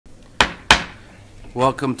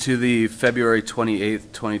Welcome to the February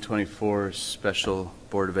 28th, 2024 special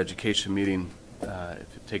Board of Education meeting. If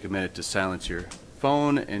you take a minute to silence your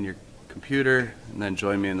phone and your computer, and then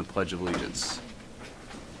join me in the Pledge of Allegiance.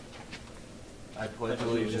 I pledge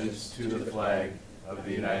allegiance to the flag of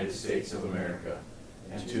the United States of America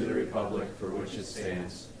and to the republic for which it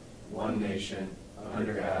stands, one nation,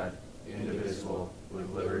 under God, indivisible, with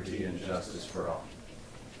liberty and justice for all.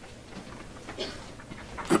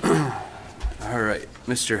 All right,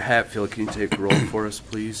 Mr. Hatfield, can you take roll for us,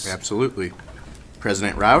 please? Absolutely.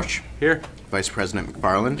 President Roush? Here. Vice President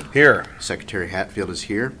McFarland? Here. Secretary Hatfield is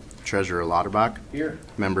here. Treasurer Lauterbach? Here.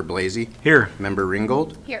 Member Blasey? Here. Member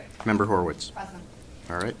Ringgold? Here. Member Horwitz? Present.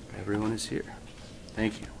 All right. Everyone is here.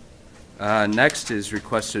 Thank you. Next is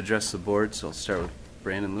request to address the board, so I'll start with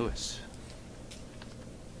Brandon Lewis.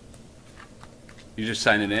 You just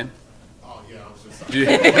signing in? Oh, yeah, I was just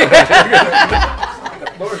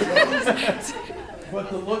But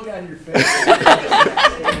the look on your face.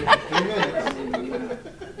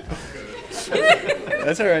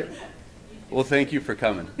 That's all right. Well, thank you for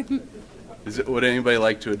coming. Would anybody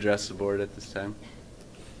like to address the board at this time?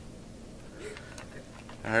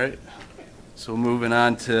 All right. So moving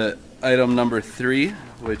on to item number 3,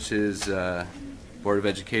 which is Board of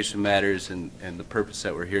Education matters and the purpose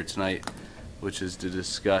that we're here tonight, which is to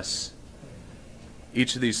discuss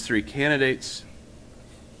each of these 3 candidates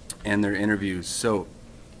and their interviews. So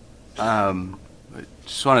I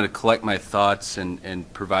just wanted to collect my thoughts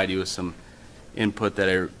and provide you with some input that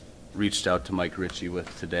I reached out to Mike Ritchie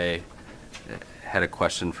with today. I had a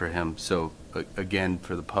question for him. So again,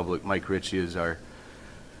 for the public, Mike Ritchie is our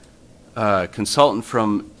consultant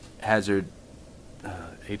from Hazard,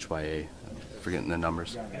 HYA, forgetting the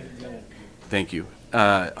numbers. Thank you.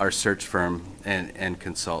 Our search firm and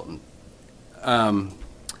consultant.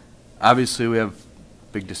 Obviously, we have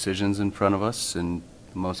big decisions in front of us, and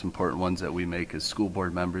the most important ones that we make as school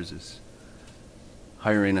board members is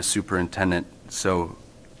hiring a superintendent. So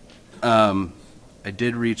I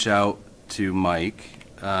did reach out to Mike,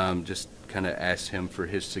 just kind of asked him for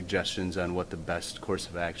his suggestions on what the best course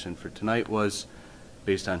of action for tonight was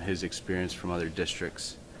based on his experience from other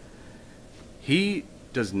districts. He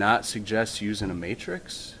does not suggest using a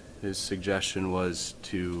matrix. His suggestion was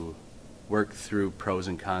to work through pros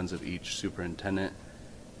and cons of each superintendent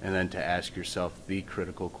and then to ask yourself the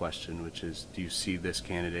critical question, which is, do you see this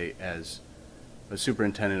candidate as a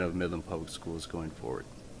superintendent of Midland Public Schools going forward?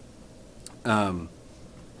 So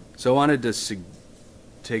I wanted to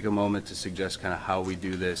take a moment to suggest kind of how we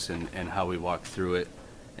do this and how we walk through it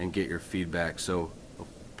and get your feedback. So I'll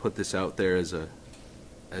put this out there as a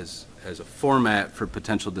format for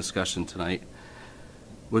potential discussion tonight.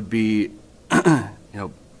 Would be,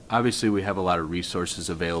 obviously we have a lot of resources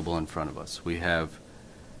available in front of us. We have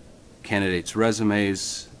candidates'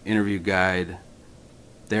 resumes, interview guide,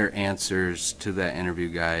 their answers to that interview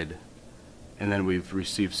guide, and then we've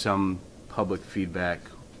received some public feedback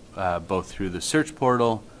both through the search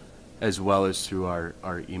portal as well as through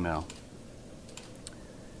our email.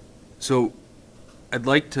 So I'd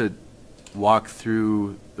like to walk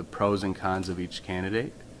through the pros and cons of each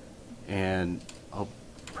candidate, and I'll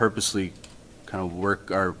purposely kind of work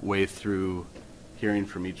our way through hearing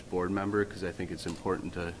from each board member because I think it's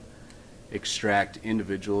important to extract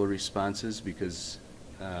individual responses because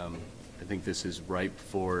I think this is ripe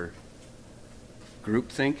for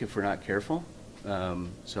groupthink if we're not careful. So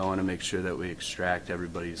I want to make sure that we extract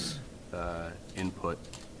everybody's input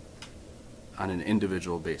on an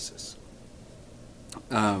individual basis.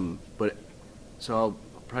 So I'll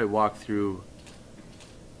probably walk through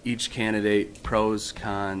each candidate, pros,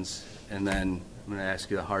 cons, and then I'm going to ask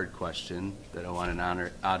you the hard question that I want an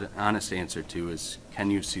honest answer to is, can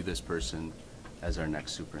you see this person as our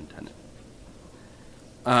next superintendent?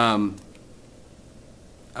 I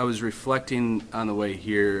was reflecting on the way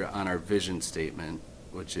here on our vision statement,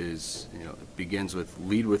 which is, it begins with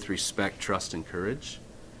lead with respect, trust, and courage.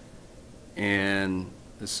 And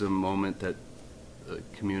this is a moment that the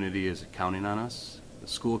community is counting on us, the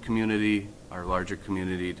school community, our larger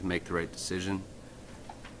community, to make the right decision.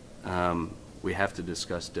 We have to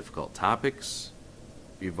discuss difficult topics,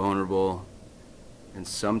 be vulnerable, and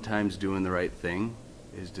sometimes doing the right thing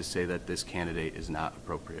is to say that this candidate is not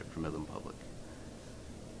appropriate for Midland Public.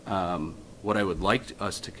 What I would like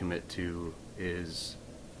us to commit to is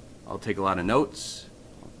I'll take a lot of notes,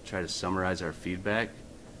 I'll try to summarize our feedback,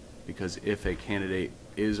 because if a candidate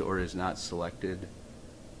is or is not selected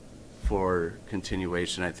for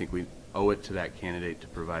continuation, I think we owe it to that candidate to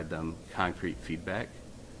provide them concrete feedback.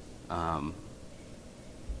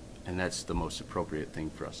 And that's the most appropriate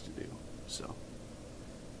thing for us to do. So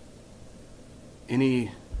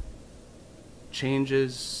Any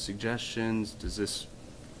changes, suggestions? Does this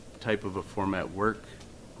type of a format work?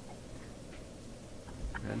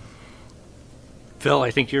 Good. Phil,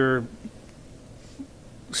 I think you're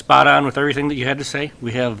spot on with everything that you had to say.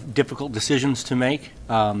 We have difficult decisions to make.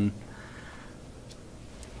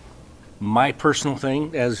 My personal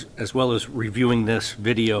thing, as well as reviewing this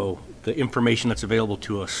video, the information that's available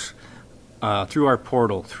to us through our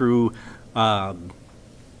portal, through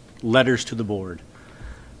letters to the board,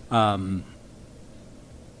 I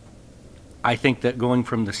think that going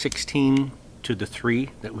from the 16 to the 3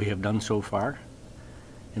 that we have done so far,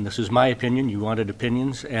 and this is my opinion, you wanted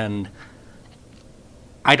opinions, and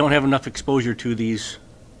I don't have enough exposure to these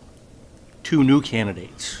 2 new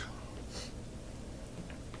candidates.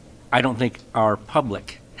 I don't think our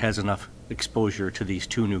public has enough exposure to these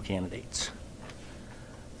 2 new candidates.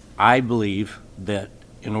 I believe that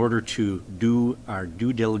in order to do our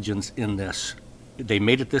due diligence in this, they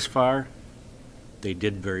made it this far. They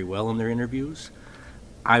did very well in their interviews.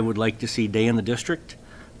 I would like to see day in the district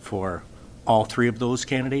for all 3 of those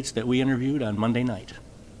candidates that we interviewed on Monday night,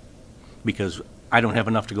 because I don't have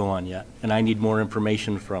enough to go on yet, and I need more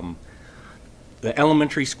information from the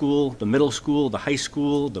elementary school, the middle school, the high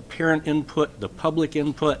school, the parent input, the public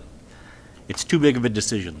input. It's too big of a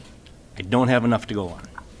decision. I don't have enough to go on.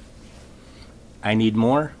 I need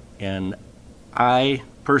more, and I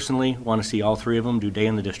personally want to see all 3 of them do day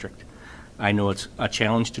in the district. I know it's a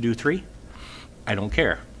challenge to do 3. I don't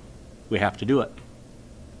care. We have to do it.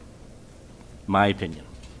 My opinion.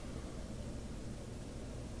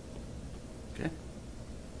 Okay.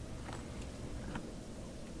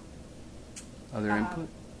 Other input?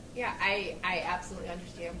 Yeah, I absolutely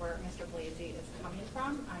understand where Mr. Blasey is coming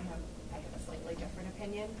from. I have a slightly different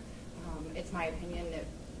opinion. It's my opinion that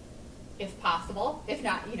if possible, if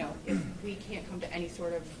not, if we can't come to any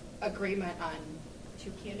sort of agreement on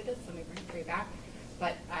 2 candidates, then we bring 3 back.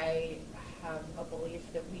 But I have a belief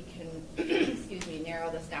that we can, excuse me, narrow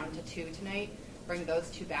this down to 2 tonight, bring those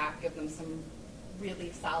 2 back, give them some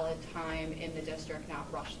really solid time in the district,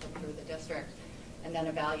 not rush them through the district, and then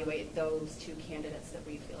evaluate those 2 candidates that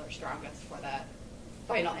we feel are strongest for that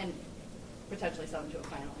final, and potentially send them to a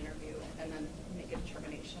final interview, and then make a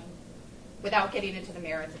determination. Without getting into the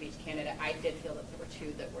merits of each candidate, I did feel that there were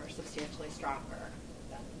 2 that were substantially stronger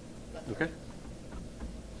than the 3. Okay.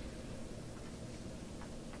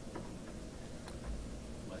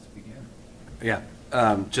 Let's begin. Yeah,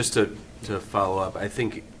 just to follow up, I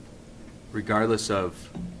think regardless of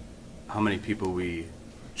how many people we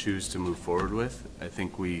choose to move forward with, I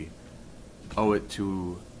think we owe it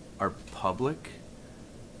to our public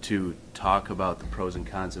to talk about the pros and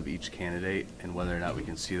cons of each candidate and whether or not we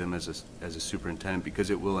can see them as a superintendent, because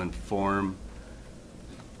it will inform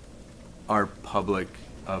our public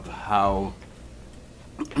of how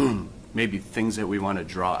maybe things that we want to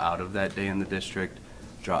draw out of that day in the district,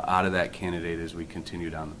 draw out of that candidate as we continue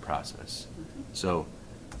down the process. So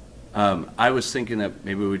I was thinking that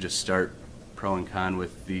maybe we would just start pro and con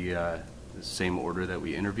with the same order that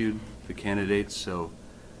we interviewed the candidates. So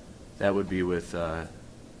that would be with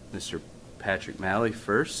Mr. Patrick Malley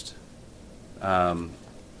first.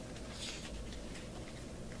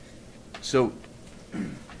 So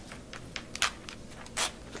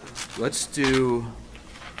let's do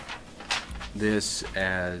this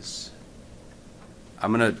as,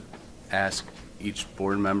 I'm going to ask each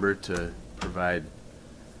board member to provide,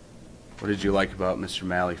 what did you like about Mr.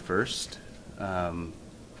 Malley first?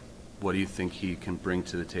 What do you think he can bring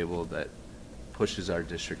to the table that pushes our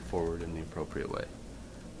district forward in the appropriate way?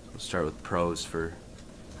 We'll start with pros for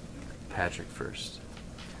Patrick first.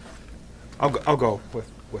 I'll go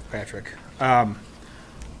with Patrick.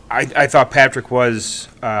 I thought Patrick was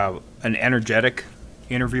an energetic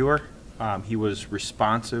interviewer. He was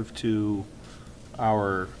responsive to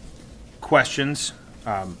our questions.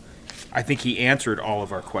 I think he answered all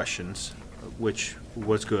of our questions, which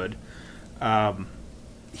was good.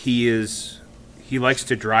 He likes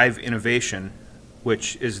to drive innovation,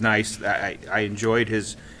 which is nice. I enjoyed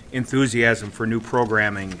his enthusiasm for new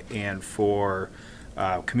programming and for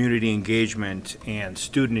community engagement and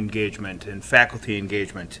student engagement and faculty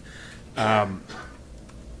engagement.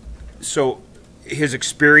 So his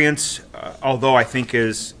experience, although I think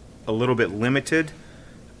is a little bit limited,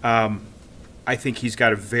 I think he's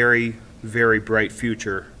got a very, very bright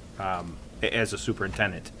future as a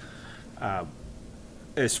superintendent.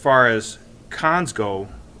 As far as cons go,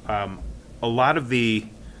 a lot of the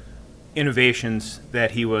innovations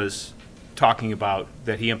that he was talking about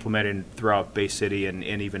that he implemented throughout Bay City and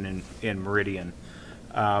even in Meridian,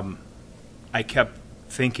 I kept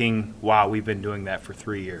thinking, wow, we've been doing that for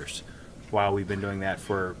 3 years. while we've been doing that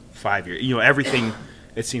for 5 years. You know, everything,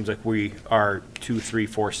 it seems like we are 2, 3,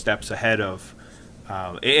 4 steps ahead of,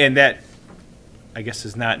 and that, I guess,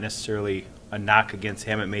 is not necessarily a knock against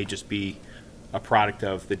him. It may just be a product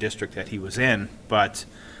of the district that he was in, but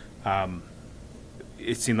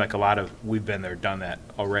it seemed like we've been there, done that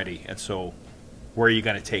already, and so where are you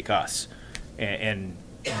going to take us? And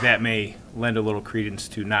that may lend a little credence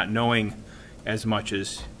to not knowing as much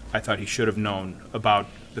as I thought he should have known about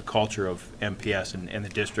the culture of MPS and the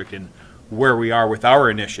district and where we are with our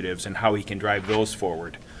initiatives and how he can drive those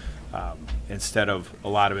forward. Instead of a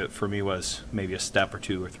lot of it for me was maybe a step or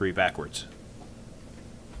 2 or 3 backwards.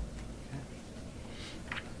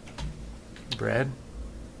 Brad?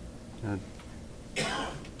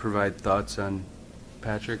 Provide thoughts on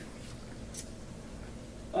Patrick?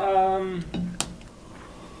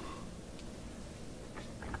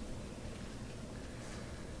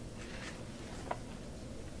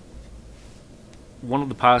 One of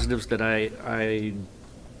the positives that I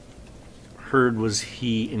heard was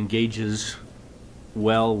he engages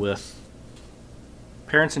well with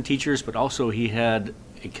parents and teachers, but also he had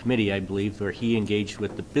a committee, I believe, where he engaged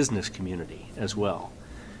with the business community as well.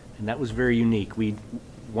 And that was very unique.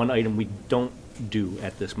 One item we don't do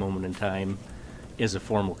at this moment in time is a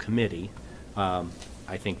formal committee.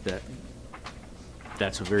 I think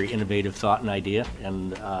that's a very innovative thought and idea,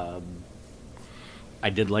 and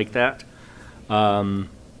I did like that. I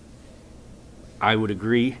would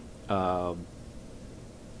agree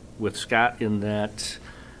with Scott in that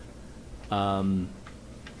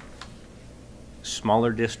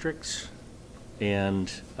smaller districts and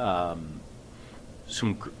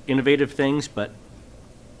some innovative things, but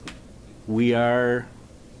we are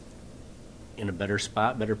in a better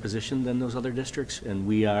spot, better position than those other districts, and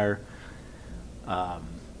we are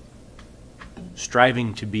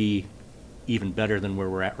striving to be even better than where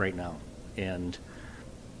we're at right now. And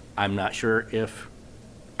I'm not sure if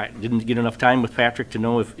I didn't get enough time with Patrick to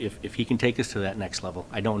know if he can take us to that next level.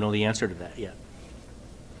 I don't know the answer to that yet.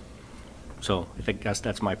 So I guess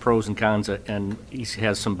that's my pros and cons, and he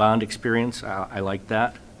has some bond experience. I like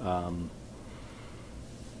that.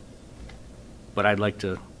 But I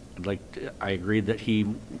agree that he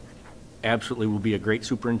absolutely will be a great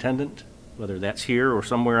superintendent, whether that's here or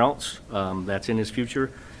somewhere else. That's in his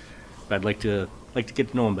future. But I'd like to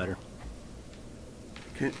get to know him better.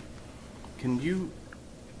 Can you,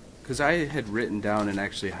 because I had written down and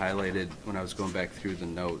actually highlighted when I was going back through the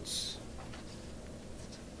notes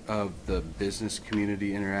of the business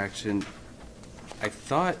community interaction, I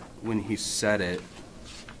thought when he said it,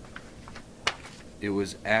 it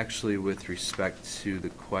was actually with respect to the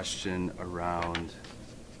question around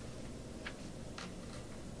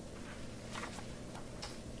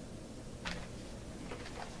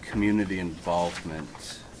community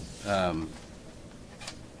involvement.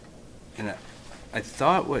 And I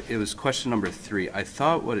thought it was question number 3. I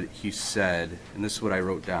thought what he said, and this is what I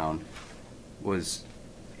wrote down, was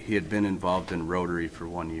he had been involved in Rotary for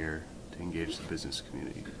 1 year to engage the business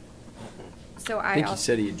community. So I think he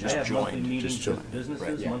said he had I just have monthly joined. meetings with businesses,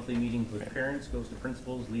 Right, yeah. monthly meetings with parents, goes to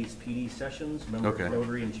principals, leads PD sessions, member Okay. of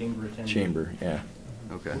Rotary and Chamber attendee. Chamber, yeah.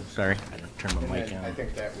 Okay. Sorry, I didn't turn my mic on. I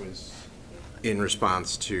think that was in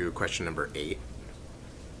response to question number 8,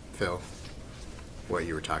 Phil, what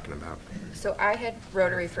you were talking about. So I had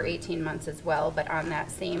Rotary for 18 months as well, but on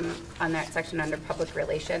that section under public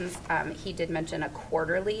relations, he did mention a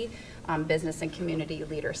quarterly business and community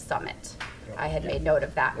leader summit. I had made note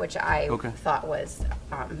of that, which I thought was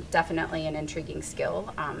definitely an intriguing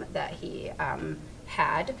skill that he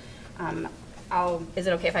had. Is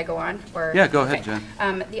it okay if I go on? Or, Yeah, go ahead, okay.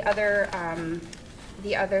 Jen.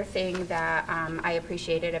 The other thing that I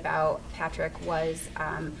appreciated about Patrick was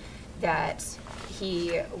that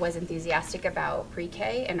he was enthusiastic about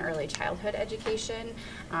pre-K and early childhood education,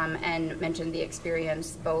 and mentioned the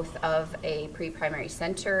experience both of a pre-primary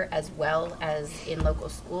center as well as in local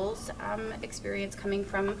schools experience coming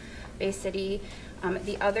from Bay City.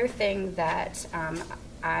 The other thing that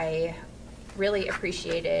I really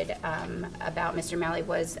appreciated about Mr. Malley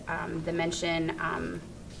was the mention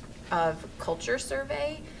of culture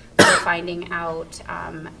survey, for finding out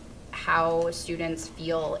how students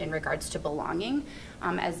feel in regards to belonging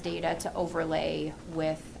as data to overlay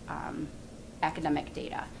with academic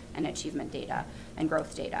data and achievement data and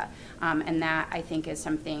growth data. And that, I think, is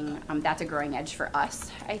something that's a growing edge for us,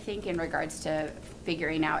 I think, in regards to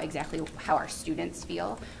figuring out exactly how our students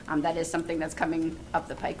feel. That is something that's coming up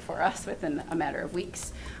the pike for us within a matter of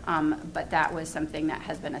weeks. But that was something that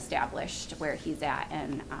has been established where he's at,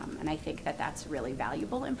 and I think that that's really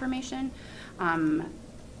valuable information.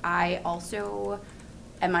 I also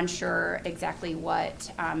am unsure exactly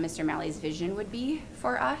what Mr. Malley's vision would be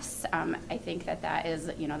for us. I think that is,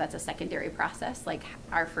 that's a secondary process. Like,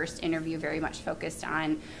 our first interview very much focused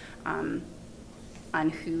on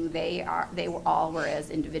who they are. They all were as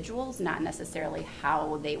individuals, not necessarily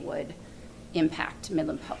how they would impact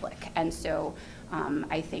Midland Public. And so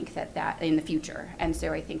I think that in the future. And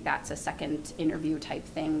so I think that's a second interview type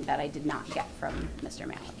thing that I did not get from Mr.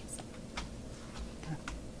 Malley.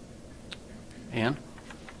 Ann?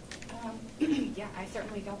 Yeah, I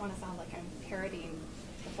certainly don't want to sound like I'm parodying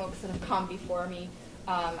the folks that have come before me.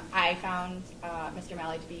 I found Mr.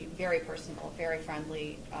 Malley to be very personable, very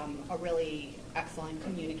friendly, a really excellent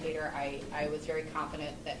communicator. I was very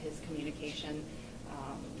confident that his communication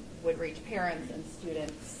would reach parents and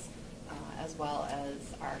students as well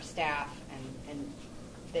as our staff, and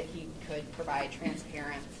that he could provide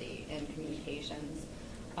transparency in communications.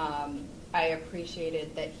 I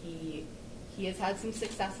appreciated that he has had some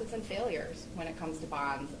successes and failures when it comes to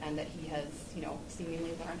bonds, and that he has,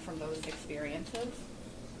 seemingly learned from those experiences.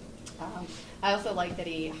 I also like that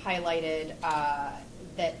he highlighted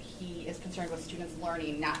that he is concerned with students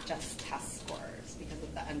learning, not just test scores, because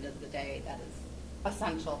at the end of the day, that is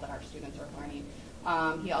essential that our students are learning.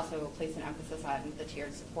 He also placed an emphasis on the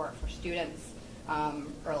tiered support for students,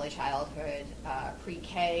 early childhood,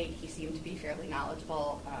 pre-K. He seemed to be fairly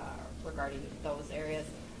knowledgeable regarding those areas.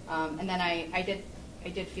 And then I did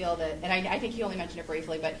feel that, and I think he only mentioned it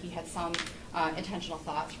briefly, but he had some intentional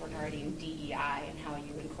thoughts regarding DEI and how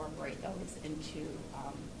you incorporate those into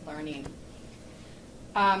learning.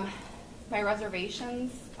 My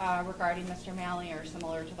reservations regarding Mr. Malley are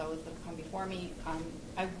similar to those that have come before me.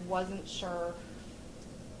 I wasn't sure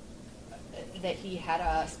that he had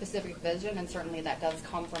a specific vision, and certainly that does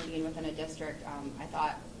come from being within a district. I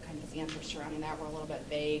thought kind of his answers surrounding that were a little bit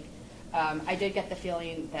vague. I did get the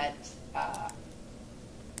feeling that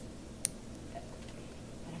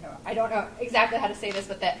I don't know exactly how to say this,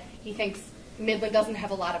 but that he thinks Midland doesn't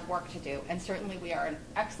have a lot of work to do, and certainly we are an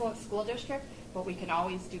excellent school district, but we can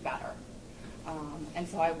always do better. And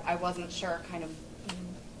so I wasn't sure kind of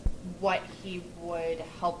what he would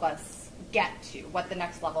help us get to, what the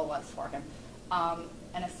next level was for him.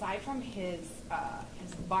 And aside from his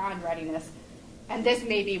bond readiness, and this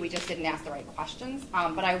maybe we just didn't ask the right questions,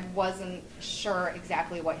 but I wasn't sure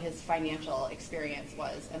exactly what his financial experience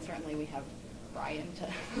was, and certainly we have Brian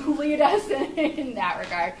to lead us in that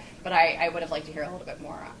regard, but I would have liked to hear a little bit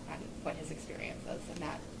more on what his experience is in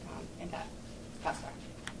that aspect.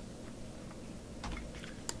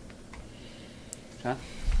 Huh?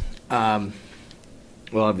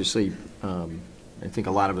 Well, obviously, I think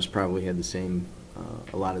a lot of us probably had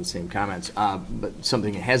a lot of the same comments, but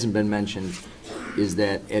something that hasn't been mentioned is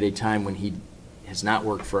that at a time when he has not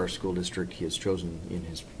worked for our school district, he has chosen,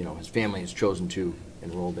 his family has chosen to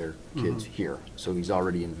enroll their kids here. So he's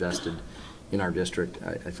already invested in our district.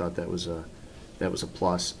 I thought that was a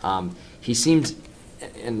plus. He seems,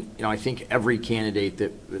 and I think every candidate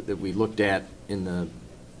that we looked at in the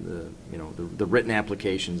written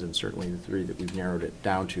applications, and certainly the three that we've narrowed it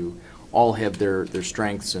down to, all have their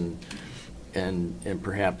strengths and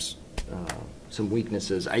perhaps some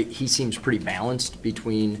weaknesses. He seems pretty balanced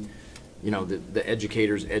between, the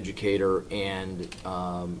educator's educator, and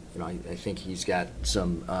I think he's got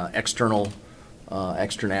some externality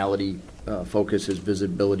focus, his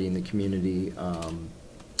visibility in the community,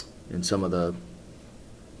 and some of the,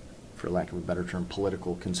 for lack of a better term,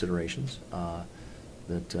 political considerations.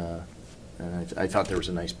 And I thought there was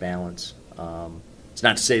a nice balance. It's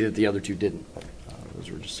not to say that the other two didn't, but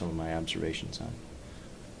those were just some of my observations on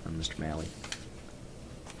Mr. Malley.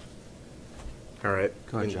 All right.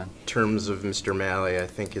 Go ahead, John. In terms of Mr. Malley, I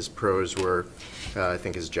think his pros were, I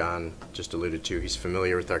think as John just alluded to, he's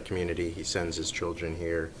familiar with our community. He sends his children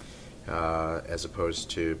here as opposed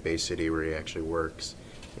to Bay City where he actually works.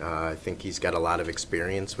 I think he's got a lot of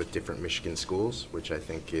experience with different Michigan schools, which I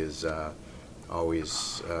think is can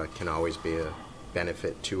always be a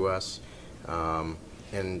benefit to us.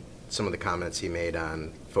 And some of the comments he made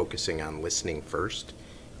on focusing on listening first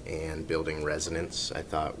and building resonance, I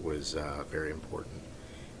thought was very important.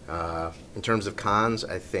 In terms of cons,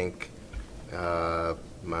 I think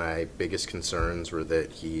my biggest concerns were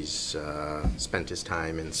that he's spent his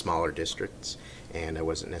time in smaller districts, and I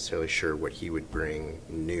wasn't necessarily sure what he would bring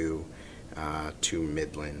new to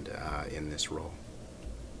Midland in this role.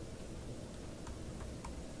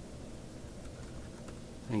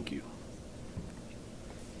 Thank you.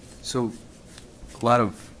 So a lot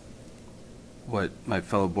of what my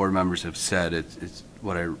fellow board members have said, it's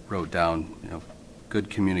what I wrote down, good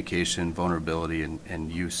communication, vulnerability,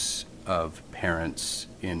 and use of parents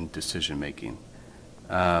in decision-making.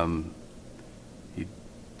 He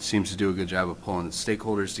seems to do a good job of pulling the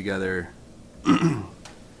stakeholders together.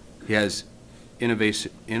 He has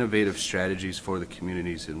innovative strategies for the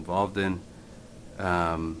communities involved in.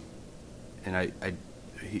 And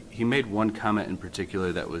he made one comment in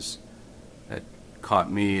particular that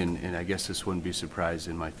caught me, and I guess this wouldn't be surprised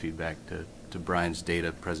in my feedback to Brian's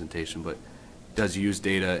data presentation, but does use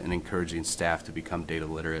data and encouraging staff to become data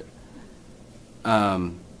literate.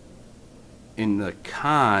 In the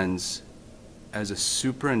cons, as a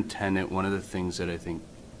superintendent, one of the things that I think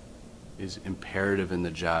is imperative in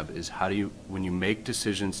the job is when you make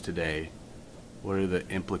decisions today, what are the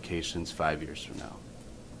implications 5 years from now?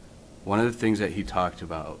 One of the things that he talked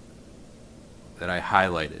about that I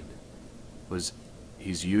highlighted was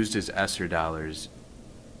he's used his ESSER dollars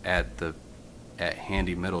at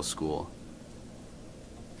Handy Middle School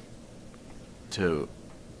to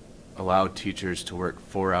allow teachers to work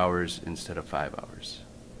 4 hours instead of 5 hours.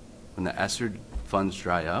 When the ESSER funds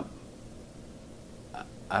dry up,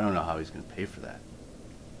 I don't know how he's going to pay for that.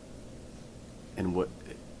 And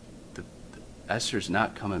the ESSER's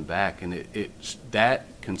not coming back, and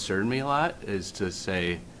that concerned me a lot, is to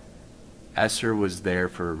say ESSER was there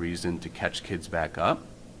for a reason, to catch kids back up.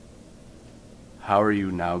 How are you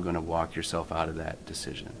now going to walk yourself out of that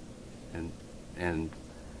decision? And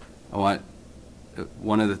I want,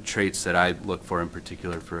 one of the traits that I look for in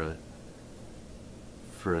particular for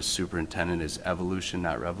a superintendent is evolution,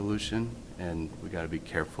 not revolution, and we got to be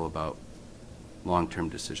careful about long-term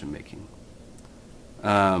decision making.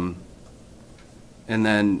 And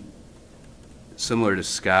then, similar to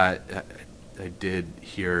Scott, I did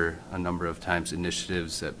hear a number of times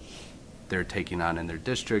initiatives that they're taking on in their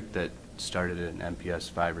district that started in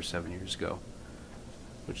MPS 5 or 7 years ago,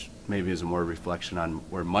 which maybe is a more reflection on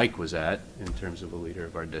where Mike was at in terms of a leader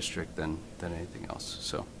of our district than anything else.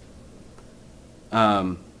 So,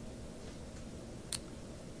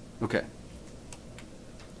 okay.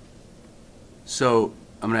 So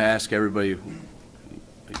I'm going to ask everybody a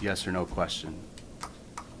yes or no question.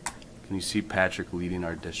 Can you see Patrick leading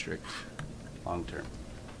our district long term?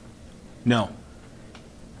 No.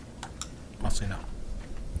 I'll say no.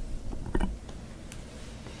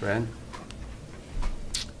 Brad?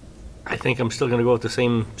 I think I'm still going to go with the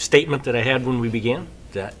same statement that I had when we began,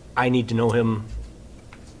 that I need to know him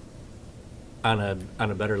on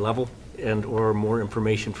a better level, and or more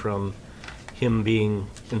information from him being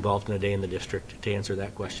involved in a day in the district to answer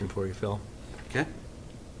that question for you, Phil. Okay.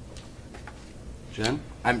 Jen?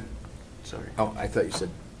 I'm Sorry. Oh, I thought you said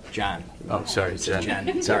John. Oh, sorry, You said Jen.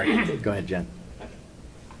 Jen. Sorry. Go ahead, Jen.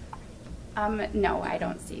 No, I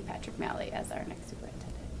don't see Patrick Malley as our next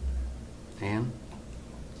superintendent. Ann?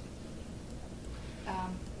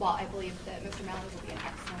 Well, I believe that Mr. Malley will be an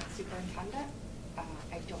excellent superintendent.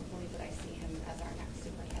 I don't believe that I see him as our next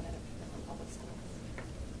superintendent of Midland Public Schools.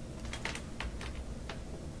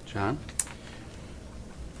 John?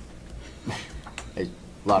 Hey,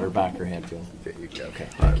 Lauterbach or Hadfield? Okay.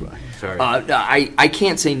 Thank you. Sorry. I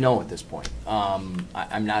can't say no at this point.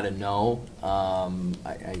 I'm not a no.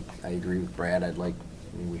 I agree with Brad.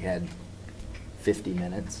 We had 50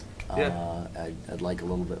 minutes. Yeah. I'd like a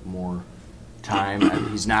little bit more time.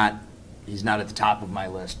 He's not at the top of my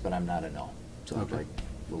list, but I'm not a no. So Okay. I'd like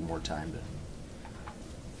a little more time to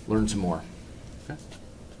learn some more. Okay.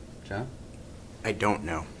 John? I don't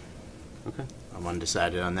know. Okay. I'm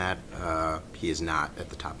undecided on that. He is not at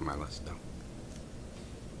the top of my list,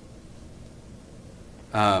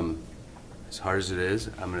 though. As hard as it is,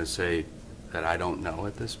 I'm going to say that I don't know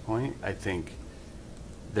at this point. I think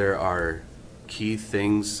there are key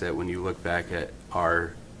things that when you look back at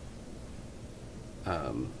our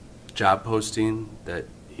job posting, that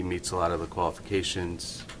he meets a lot of the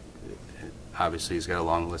qualifications. Obviously, he's got a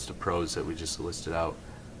long list of pros that we just listed out.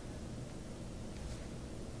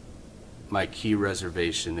 My key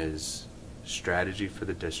reservation is strategy for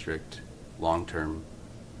the district, long-term,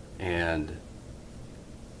 and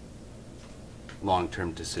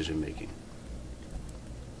long-term decision-making.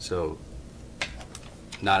 So,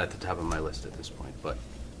 not at the top of my list at this point, but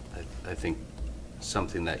I think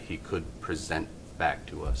something that he could present back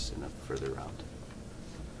to us in a further round.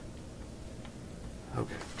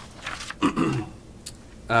 Okay.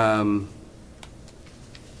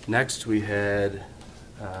 Next, we had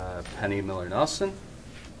Penny Miller-Nelson.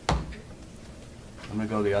 I'm going to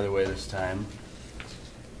go the other way this time.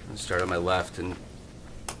 I'm going to start on my left and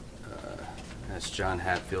ask John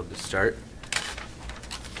Hatfield to start.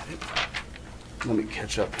 Let me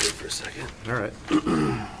catch up here for a second. All right.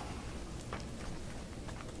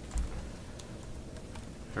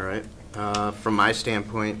 All right. From my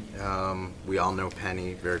standpoint, we all know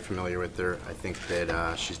Penny, very familiar with her. I think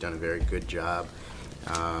that she's done a very good job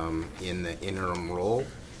in the interim role,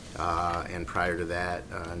 and prior to that,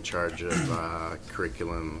 in charge of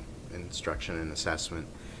curriculum, instruction, and assessment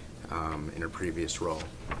in her previous role.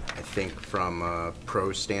 I think from a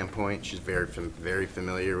pro standpoint, she's very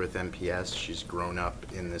familiar with MPS. She's grown up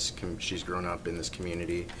in this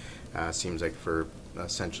community. Seems like for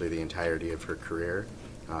essentially the entirety of her career.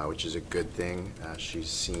 Which is a good thing. She's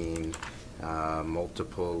seen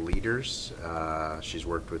multiple leaders. She's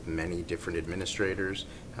worked with many different administrators.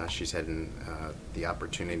 She's had the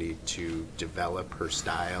opportunity to develop her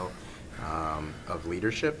style of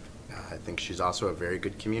leadership. I think she's also a very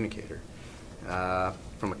good communicator.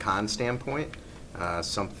 From a con standpoint,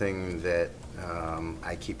 something that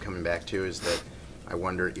I keep coming back to is that I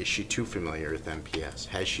wonder, is she too familiar with MPS?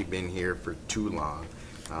 Has she been here for too long?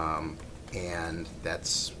 And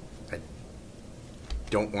I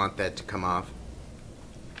don't want that to come off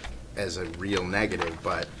as a real negative,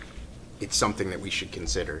 but it's something that we should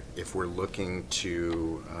consider if we're looking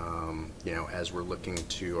to, as we're looking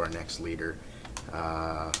to our next leader.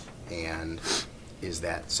 And is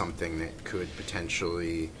that something that could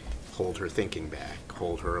potentially hold her thinking back,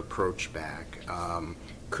 hold her approach back?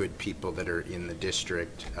 Could people that are in the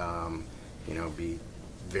district, be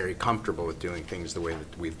very comfortable with doing things the way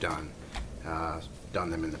that we've done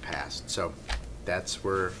them in the past? So that's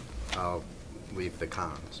where I'll leave the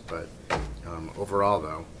cons. But overall,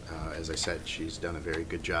 though, as I said, she's done a very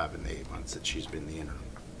good job in the 8 months that she's been the interim.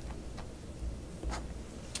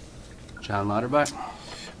 John Lauterbach?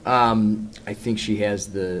 I think she has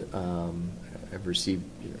I've received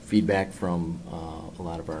feedback from a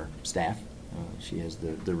lot of our staff. She has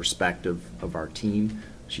the respect of our team.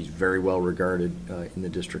 She's very well regarded in the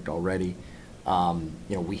district already.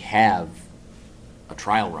 We have a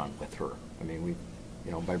trial run with her. I mean,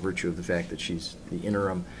 by virtue of the fact that she's the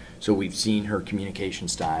interim, so we've seen her communication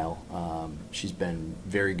style. She's been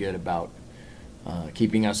very good about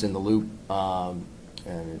keeping us in the loop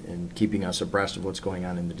and keeping us abreast of what's going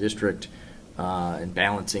on in the district and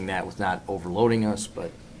balancing that with not overloading us.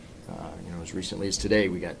 But as recently as today,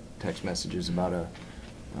 we got text messages about a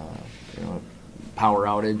power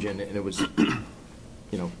outage, and it was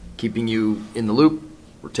keeping you in the loop.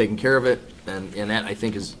 We're taking care of it, and that I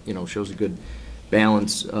think is shows a good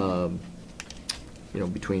balance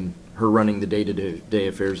between her running the day-to-day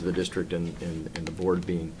affairs of the district and the board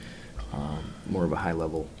being more of a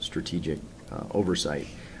high-level strategic oversight.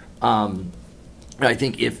 I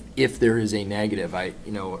think if there is a negative,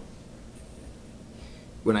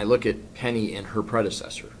 when I look at Penny and her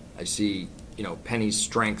predecessor, I see Penny's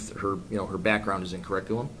strength. Her background is in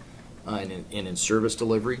curriculum and in service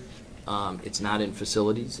delivery. It's not in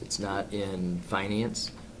facilities. It's not in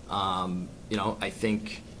finance. I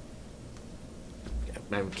think,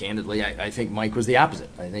 candidly, I think Mike was the opposite.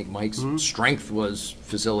 I think Mike's strength was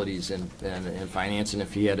facilities and finance, and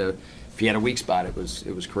if he had a weak spot, it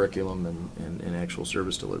was curriculum and actual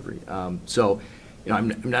service delivery. I'm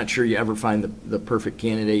not sure you ever find the perfect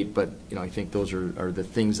candidate, but I think those are the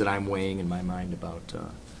things that I'm weighing in my mind about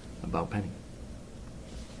Penny.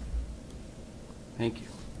 Thank you.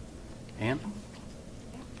 Ann?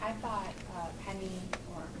 I thought Penny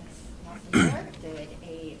or Ms. Nelson did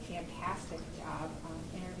a fantastic job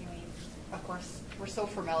interviewing. Of course, we're so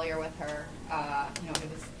familiar with her.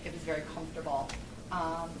 It was very comfortable.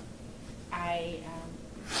 I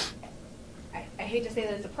hate to say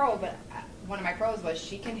that it's a pro, but one of my pros was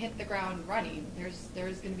she can hit the ground running. There's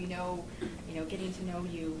going to be no, getting to know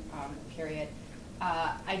you period.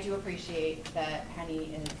 I do appreciate that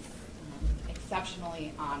Penny is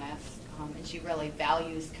exceptionally honest, and she really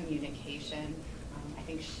values communication. I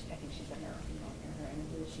think she said in her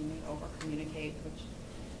interview she may over communicate, which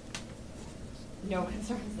no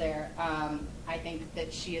concerns there. I think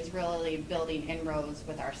that she is really building inroads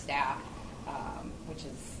with our staff, which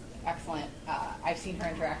is excellent. I've seen her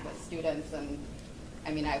interact with students, and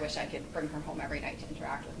I wish I could bring her home every night to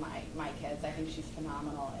interact with my kids. I think she's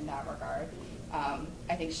phenomenal in that regard.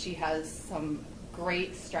 I think she has some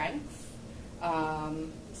great strengths.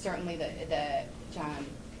 Certainly that John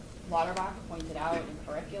Lauterbach pointed out in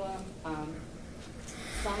curriculum.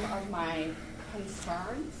 Some of my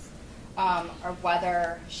concerns are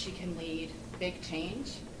whether she can lead big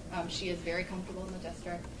change. She is very comfortable in the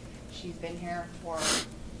district. She's been here for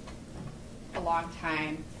a long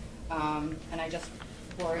time, and I just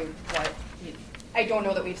worry I don't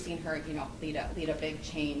know that we've seen her, lead a big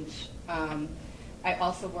change. I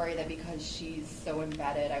also worry that because she's so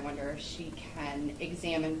embedded, I wonder if she can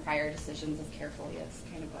examine prior decisions as carefully as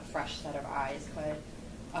kind of a fresh set of eyes could.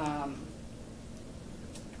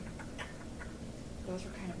 Those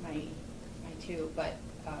were kind of my two, but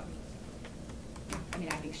I mean,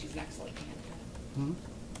 I think she's an excellent candidate.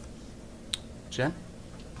 Jen?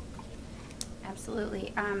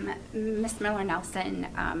 Absolutely. Ms. Miller-Nelson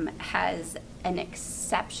has an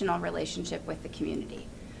exceptional relationship with the community.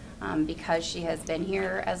 Because she has been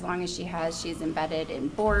here as long as she has, she's embedded in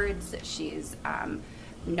boards, she's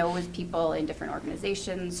knows people in different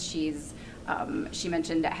organizations. She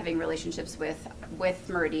mentioned having relationships with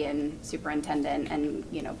Meridian superintendent and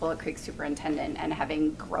Bullet Creek superintendent, and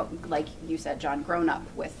having like you said, John, grown up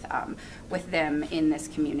with them in this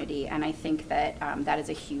community, and I think that that is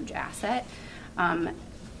a huge asset.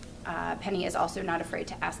 Penny is also not afraid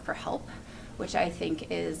to ask for help, which I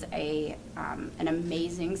think is an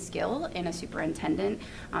amazing skill in a superintendent.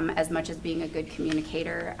 As much as being a good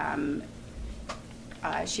communicator,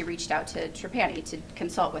 she reached out to Trapani to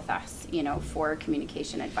consult with us, for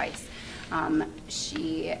communication advice.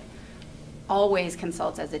 She always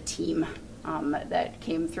consults as a team. That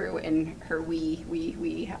came through in her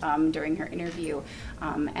we during her interview,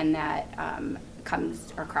 and that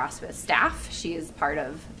comes across with staff. She is part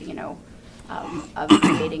of of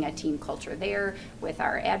creating a team culture there with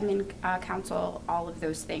our admin council, all of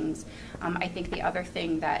those things. I think the other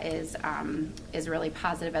thing that is really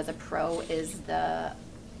positive as a pro is the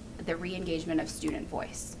re-engagement of student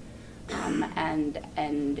voice,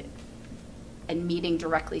 and meeting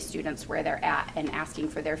directly students where they're at and asking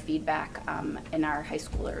for their feedback in our high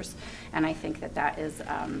schoolers. And I think that is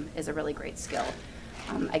a really great skill.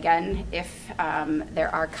 Again, if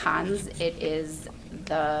there are cons, it is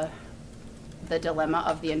the dilemma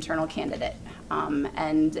of the internal candidate,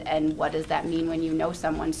 and what does that mean when you know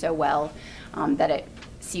someone so well that it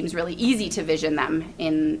seems really easy to vision them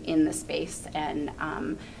in the space, and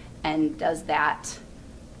does that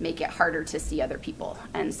make it harder to see other people?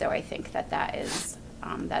 And so I think that is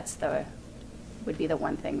would be the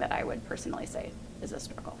one thing that I would personally say is a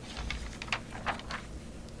struggle.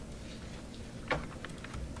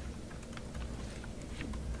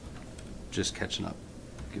 Just catching up.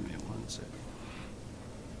 Give me 1 second.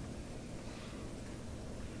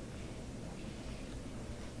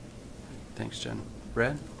 Thanks, Jen.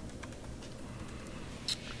 Brad?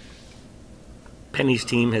 Penny's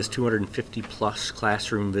team has 250 plus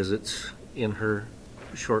classroom visits in her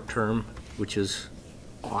short term, which is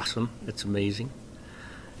awesome. It's amazing.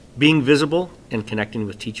 Being visible and connecting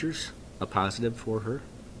with teachers, a positive for her.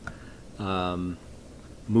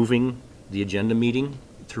 Moving the agenda meeting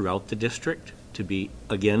throughout the district to be,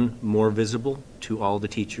 again, more visible to all the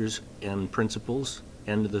teachers and principals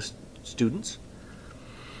and the students.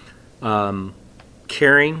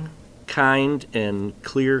 Caring, kind, and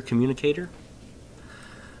clear communicator.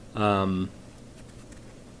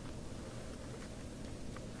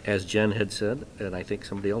 As Jen had said, and I think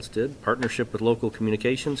somebody else did, partnership with local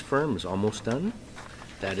communications firm is almost done.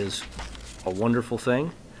 That is a wonderful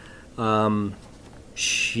thing.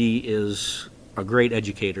 She is a great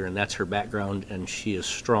educator, and that's her background, and she is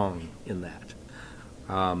strong in that.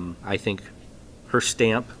 I think her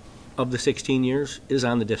stamp of the 16 years is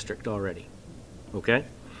on the district already, okay?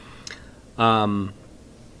 I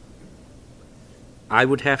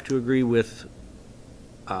would have to agree with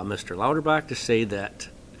Mr. Lauterbach to say that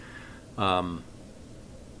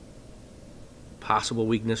possible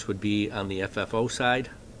weakness would be on the FFO side.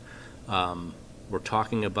 We're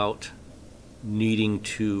talking about needing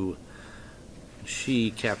to,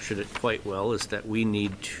 she captured it quite well, is that we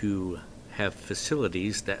need to have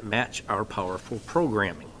facilities that match our powerful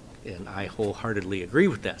programming. And I wholeheartedly agree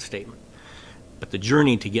with that statement. But the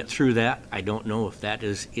journey to get through that, I don't know if that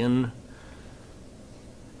is in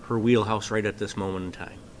her wheelhouse right at this moment in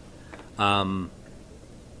time.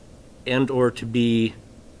 And or to be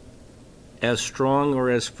as strong or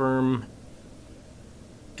as firm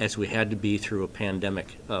as we had to be through a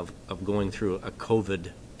pandemic of going through a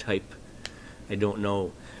COVID type. I don't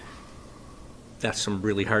know. That's some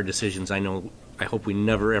really hard decisions. I hope we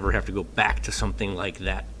never ever have to go back to something like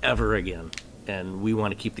that ever again. And we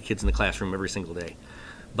want to keep the kids in the classroom every single day.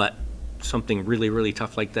 But something really, really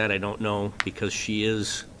tough like that, I don't know, because she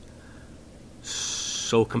is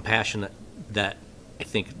so compassionate that I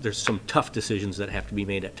think there's some tough decisions that have to be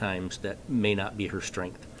made at times that may not be her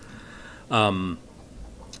strength.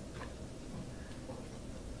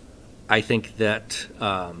 I think that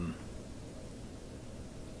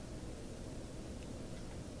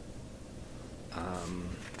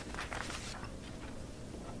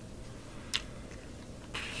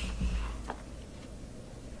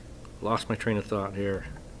lost my train of thought here.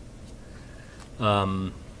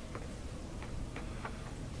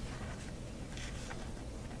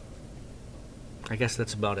 I guess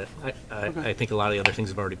that's about it. I think a lot of the other things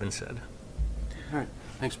have already been said. All right,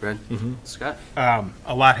 thanks, Brad. Scott?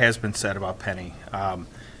 A lot has been said about Penny. I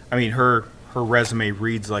mean, her resume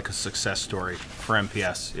reads like a success story for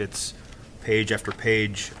MPS. It's page after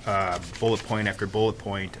page, bullet point after bullet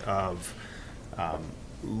point of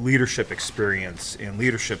leadership experience and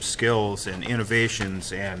leadership skills and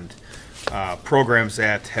innovations and programs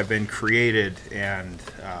that have been created and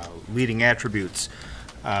leading attributes.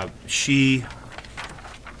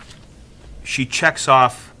 She checks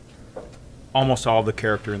off almost all the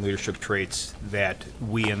character and leadership traits that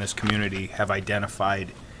we in this community have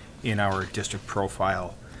identified in our district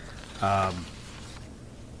profile. The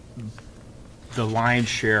lion's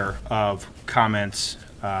share of comments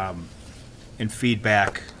and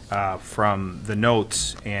feedback from the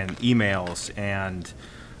notes and emails and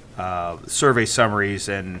survey summaries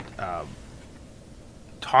and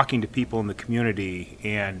talking to people in the community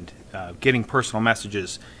and getting personal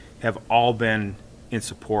messages have all been in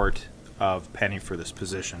support of Penny for this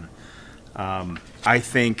position. I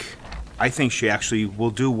think she actually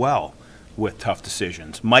will do well with tough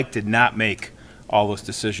decisions. Mike did not make all those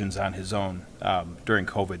decisions on his own during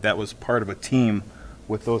COVID. That was part of a team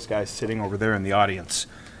with those guys sitting over there in the audience,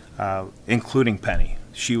 including Penny.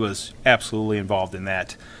 She was absolutely involved in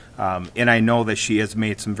that. And I know that she has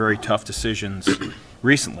made some very tough decisions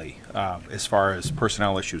recently as far as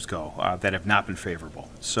personnel issues go that have not been favorable.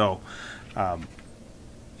 So,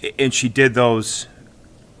 and she did those,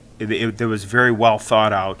 it was very well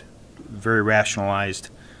thought out, very rationalized.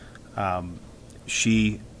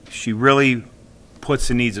 She really puts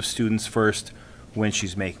the needs of students first when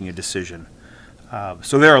she's making a decision.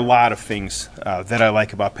 So there are a lot of things that I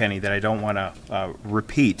like about Penny that I don't want to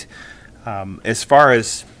repeat. As far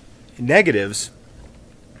as negatives,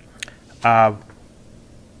 I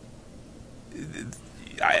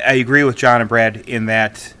agree with John and Brad in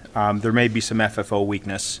that there may be some FFO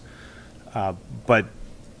weakness, but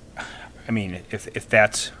I mean, if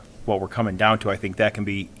that's what we're coming down to, I think that can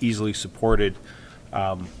be easily supported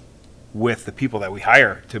with the people that we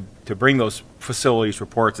hire to bring those facilities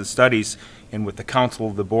reports and studies, and with the counsel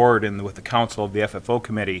of the board and with the counsel of the FFO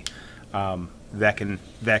committee, that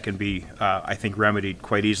can be, I think, remedied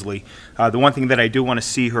quite easily. The one thing that I do want to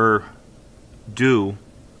see her do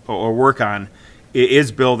or work on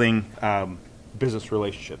is building business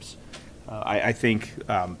relationships. I think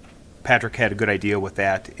Patrick had a good idea with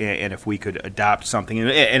that, and if we could adopt something,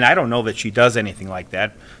 and I don't know that she does anything like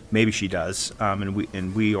that. Maybe she does,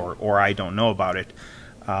 and we or I don't know about it.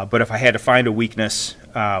 But if I had to find a weakness,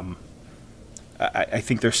 I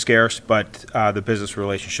think they're scarce, but the business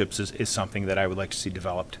relationships is something that I would like to see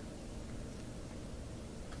developed.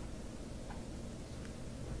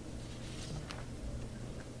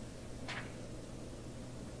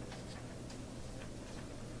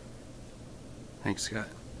 Thanks, Scott.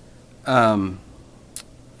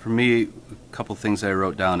 For me, a couple things I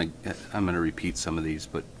wrote down. I'm going to repeat some of these,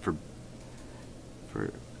 but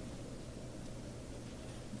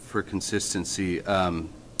for consistency, I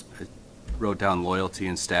wrote down loyalty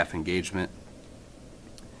and staff engagement.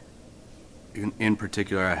 In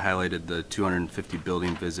particular, I highlighted the 250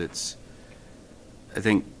 building visits. I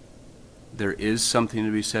think there is something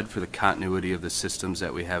to be said for the continuity of the systems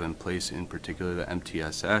that we have in place, in particular the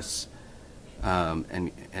MTSS,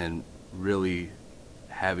 and really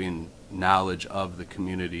having knowledge of the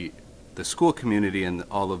community, the school community, and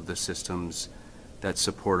all of the systems that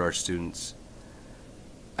support our students.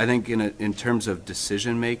 I think in terms of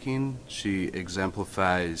decision making, she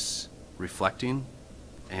exemplifies reflecting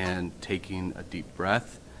and taking a deep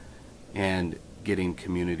breath and getting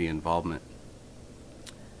community involvement.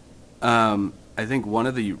 I think one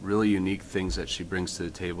of the really unique things that she brings to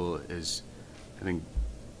the table is having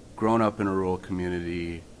grown up in a rural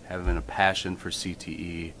community, having a passion for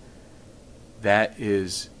CTE. That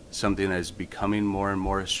is something that is becoming more and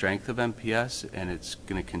more a strength of MPS, and it's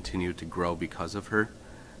going to continue to grow because of her.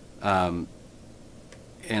 And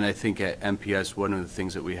I think at MPS, one of the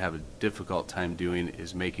things that we have a difficult time doing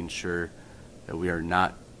is making sure that we are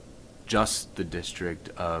not just the district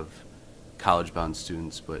of college-bound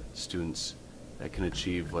students, but students that can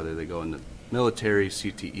achieve, whether they go in the military,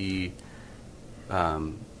 CTE,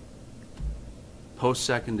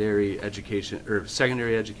 post-secondary education, or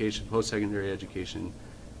secondary education, post-secondary education,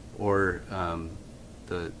 or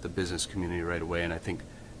the business community right away. And I think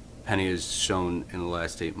Penny has shown in the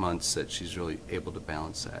last 8 months that she's really able to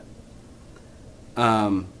balance that.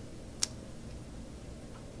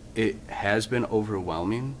 It has been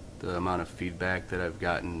overwhelming, the amount of feedback that I've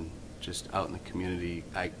gotten just out in the community.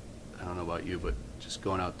 I don't know about you, but just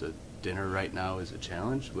going out to dinner right now is a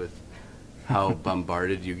challenge with how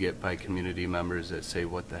bombarded you get by community members that say,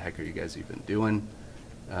 what the heck are you guys even doing?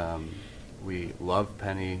 We love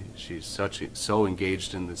Penny. She's so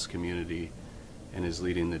engaged in this community and is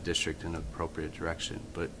leading the district in an appropriate direction.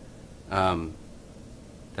 But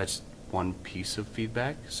that's one piece of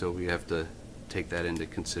feedback, so we have to take that into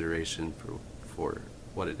consideration for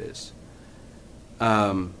what it is.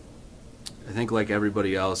 I think like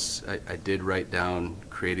everybody else, I did write down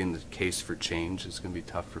creating the case for change is going to be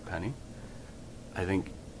tough for Penny. I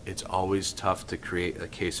think it's always tough to create a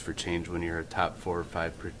case for change when you're a top 4 or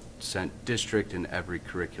 5% district in every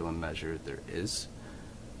curriculum measure there is.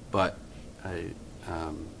 But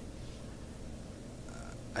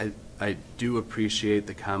I do appreciate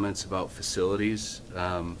the comments about facilities.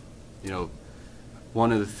 You know,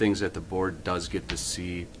 one of the things that the board does get to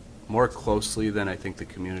see more closely than I think the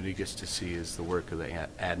community gets to see is the work of the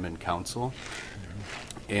admin council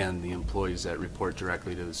and the employees that report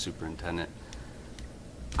directly to the superintendent.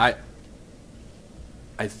 I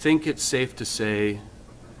think it's safe to say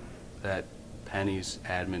that Penny's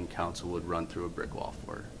admin council would run through a brick wall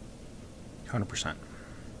for her. 100%.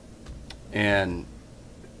 And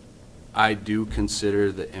I do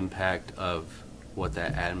consider the impact of what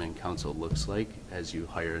that admin council looks like as you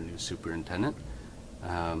hire a new superintendent.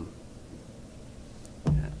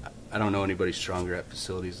 I don't know anybody stronger at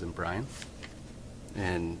facilities than Brian,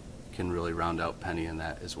 and can really round out Penny in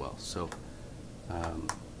that as well. So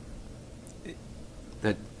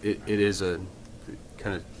that it is a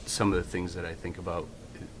kind of some of the things that I think about.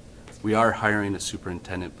 We are hiring a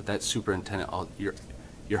superintendent, but that superintendent,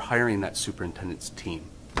 you're hiring that superintendent's team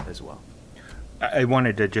as well. I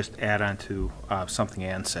wanted to just add on to something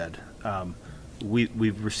Ann said.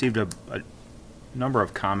 We've received a number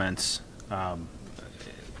of comments,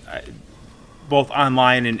 both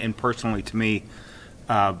online and personally to me,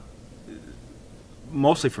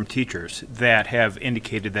 mostly from teachers that have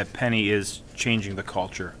indicated that Penny is changing the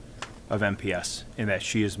culture of MPS and that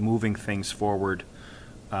she is moving things forward,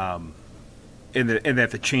 and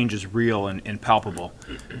that the change is real and palpable.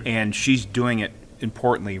 And she's doing it,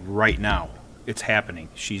 importantly, right now. It's happening.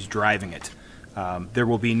 She's driving it. There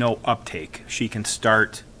will be no uptake. She can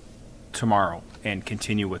start tomorrow and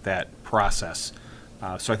continue with that process.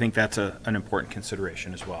 So I think that's an important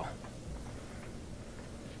consideration as well.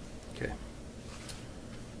 Okay.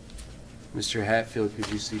 Mr. Hatfield, could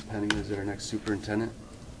you see Penny as our next superintendent?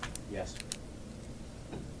 Yes.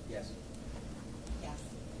 Yes. Yes.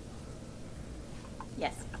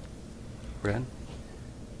 Yes. Brad?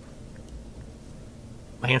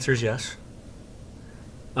 My answer is yes.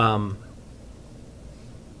 But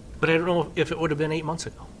I don't know if it would have been 8 months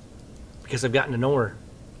ago, because I've gotten to know her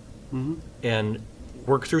and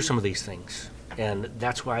work through some of these things. And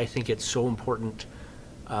that's why I think it's so important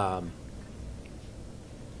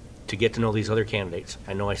to get to know these other candidates.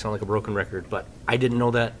 I know I sound like a broken record, but I didn't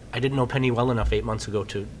know that. I didn't know Penny well enough 8 months ago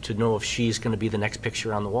to know if she's going to be the next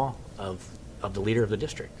picture on the wall of the leader of the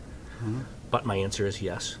district. But my answer is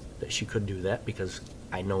yes, that she could do that, because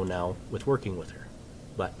I know now with working with her.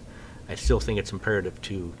 But I still think it's imperative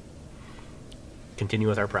to continue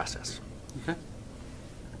with our process. Okay.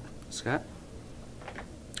 Scott?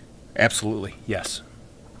 Absolutely, yes.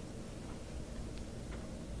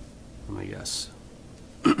 I'm a yes.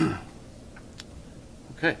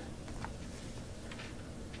 Okay.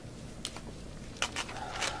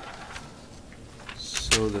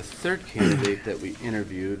 So the third candidate that we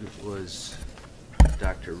interviewed was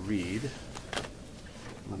Dr. Reed.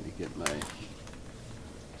 Let me get my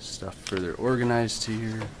stuff further organized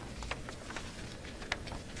here.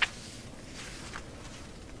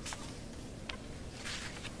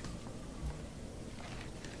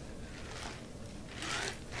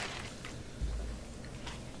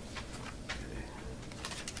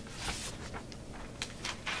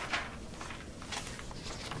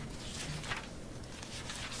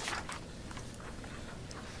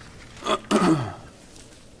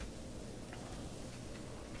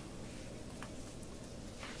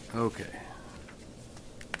 Okay.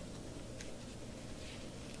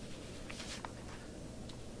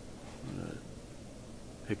 I'm gonna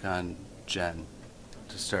pick on Jen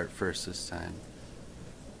to start first this time.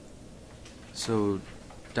 So,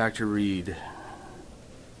 Dr. Reed.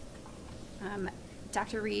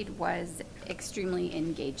 Dr. Reed was extremely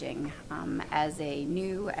engaging. As a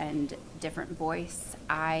new and different voice,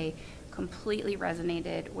 I completely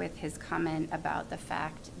resonated with his comment about the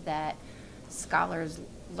fact that scholars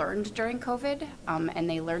learned during COVID, and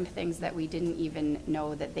they learned things that we didn't even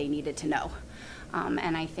know that they needed to know.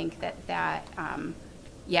 And I think that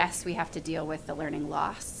yes, we have to deal with the learning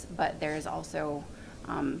loss, but there's also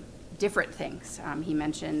different things. He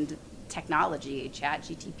mentioned technology, chat,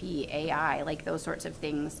 GTP, AI, like those sorts of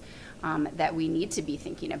things that we need to be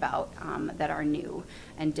thinking about that are new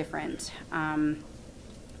and different.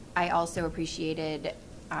 I also appreciated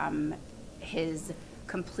his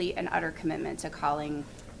complete and utter commitment to calling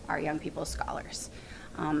our young people scholars.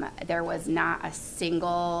 There was not a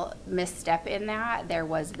single misstep in that. There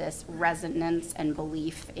was this resonance and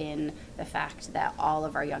belief in the fact that all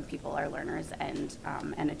of our young people are learners and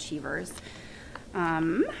achievers.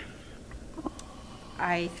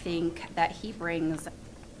 I think that he brings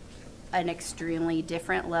an extremely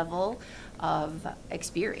different level of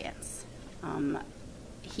experience.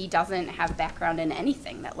 He doesn't have background in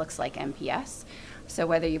anything that looks like MPS. So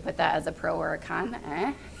whether you put that as a pro or a con,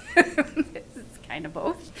 it's kind of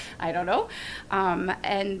both. I don't know.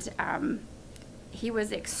 He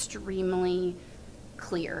was extremely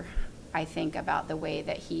clear, I think, about the way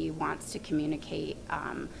that he wants to communicate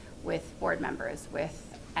with board members, with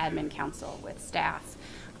admin council, with staff.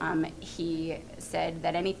 He said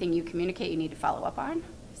that anything you communicate, you need to follow up on.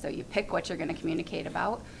 So you pick what you're going to communicate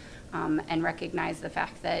about and recognize the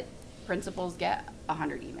fact that principals get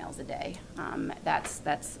 100 emails a day.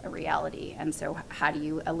 That's a reality. And so how do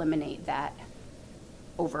you eliminate that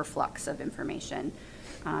overflux of information?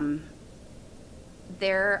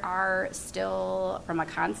 There are still, from a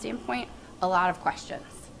con standpoint, a lot of questions.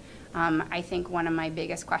 I think one of my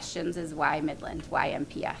biggest questions is why Midland, why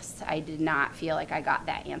MPS? I did not feel like I got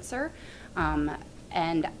that answer.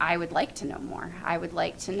 And I would like to know more. I would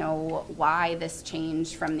like to know why this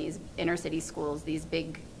change from these inner city schools, these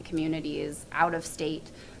big communities out of state,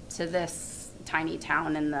 to this tiny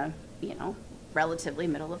town in the, relatively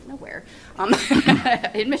middle of nowhere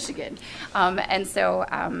in Michigan. And so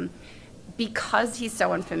because he's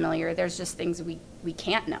so unfamiliar, there's just things we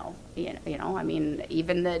can't know. I mean,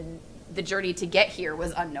 even the journey to get here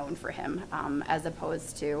was unknown for him, as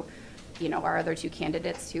opposed to, our other two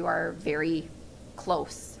candidates who are very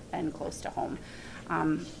close and close to home.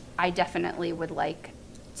 I definitely would like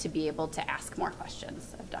to be able to ask more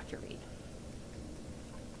questions of Dr. Reed.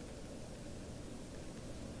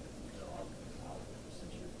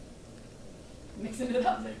 Since you're Mixing it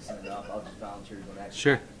up. I'll just volunteer to go next.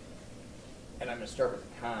 Sure. And I'm going to start with the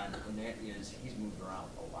con, and that is he's moved around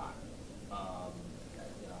a lot.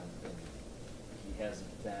 He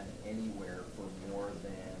hasn't been anywhere for more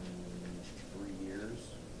than 3 years.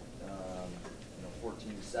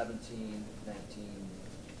 14 to 17, 19,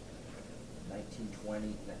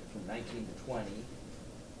 20, from 19 to 20,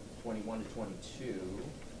 21 to 22.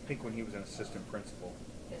 I think when he was an assistant principal.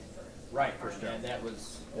 Right, and that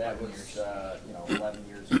was 11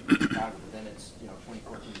 years in Chicago. But then it's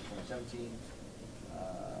 2014 to 2017,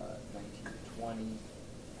 19 to 20,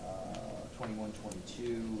 21,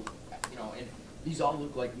 22. And these all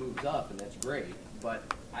look like moves up, and that's great. But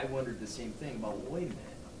I wondered the same thing about, well, wait a minute.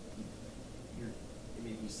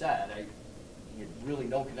 He said he had really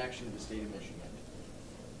no connection to the state of Michigan.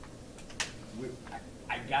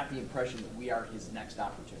 I got the impression that we are his next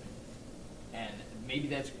opportunity. And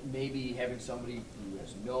maybe having somebody who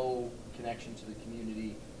has no connection to the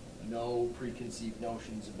community, no preconceived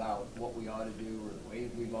notions about what we ought to do or the way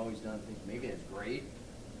we've always done things, maybe that's great.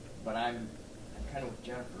 But I'm kind of with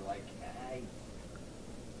Jennifer, like,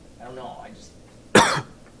 I don't know. I just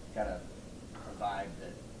got a vibe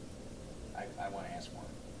that I want to ask more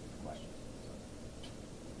questions. So,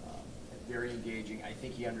 very engaging. I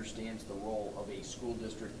think he understands the role of a school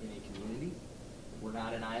district in a community. We're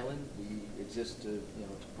not an island. We exist to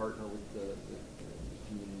partner with the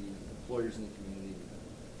community, employers in the community,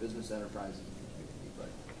 business enterprises in the community. But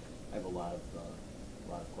I have a lot of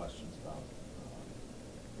questions about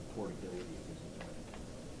the portability of his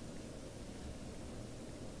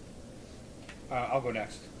employment. I'll go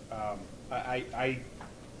next.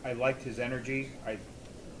 I liked his energy.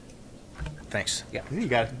 Thanks. Yeah, you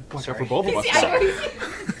got it. So for both of us.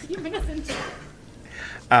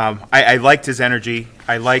 I liked his energy.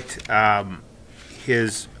 I liked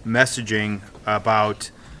his messaging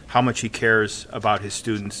about how much he cares about his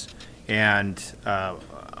students and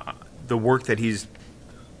the work that he's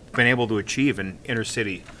been able to achieve in inner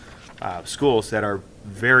city schools that are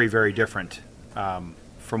very, very different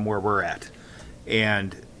from where we're at.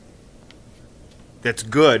 And that's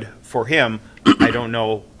good for him. I don't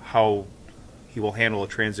know how he will handle a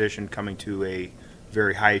transition coming to a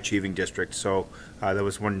very high achieving district. So that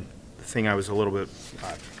was one thing I was a little bit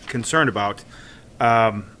concerned about.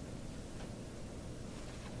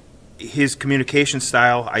 His communication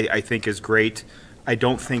style, I think, is great. I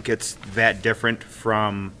don't think it's that different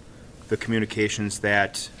from the communications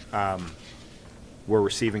that we're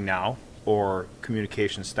receiving now, or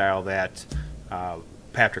communication style that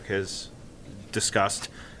Patrick has discussed.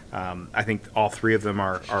 I think all three of them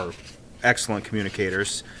are excellent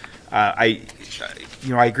communicators. I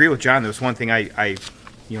agree with John. There was one thing I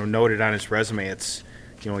noted on his resume. It's,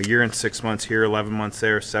 a year and 6 months here, 11 months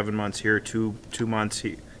there, 7 months here, 2 months,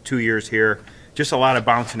 2 years here. Just a lot of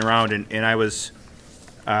bouncing around, and I was.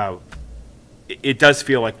 It does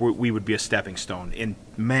feel like we would be a stepping stone. And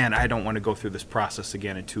man, I don't want to go through this process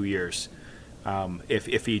again in 2 years.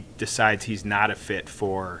 If he decides he's not a fit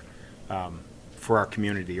for our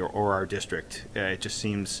community or our district, it just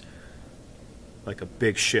seems like a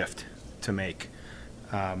big shift to make.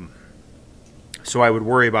 So I would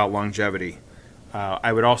worry about longevity.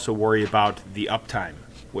 I would also worry about the uptime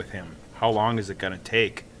with him. How long is it going to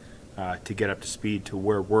take to get up to speed to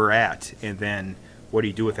where we're at? And then what do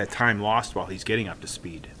you do with that time lost while he's getting up to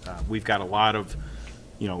speed? We've got a lot of,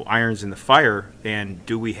 irons in the fire, and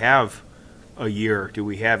do we have a year? Do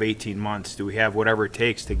we have 18 months? Do we have whatever it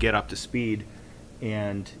takes to get up to speed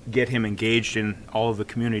and get him engaged in all of the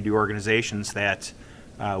community organizations that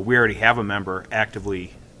we already have a member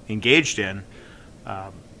actively engaged in?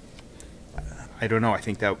 I don't know. I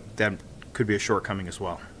think that could be a shortcoming as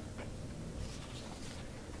well.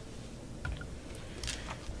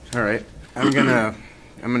 All right. I'm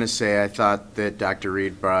gonna say I thought that Dr.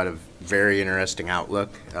 Reed brought a very interesting outlook,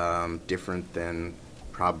 different than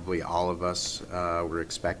probably all of us were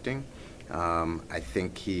expecting. I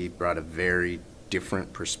think he brought a very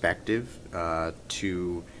different perspective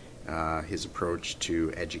to his approach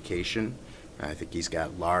to education. I think he's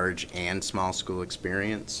got large and small school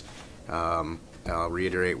experience. I'll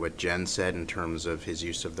reiterate what Jen said in terms of his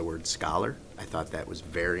use of the word scholar. I thought that was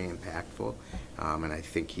very impactful, and I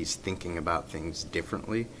think he's thinking about things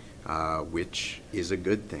differently, which is a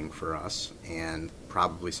good thing for us and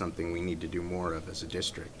probably something we need to do more of as a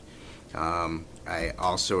district. I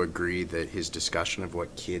also agree that his discussion of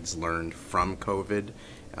what kids learned from COVID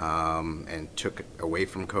and took away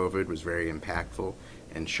from COVID was very impactful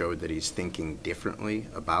and showed that he's thinking differently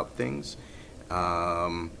about things.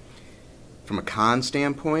 From a con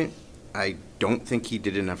standpoint, I don't think he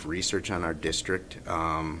did enough research on our district,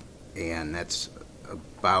 and that's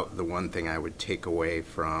about the one thing I would take away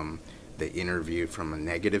from the interview from a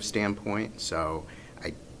negative standpoint. So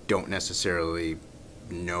I don't necessarily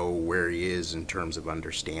know where he is in terms of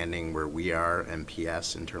understanding where we are,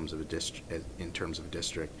 MPS, in terms of a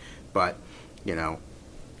district. But,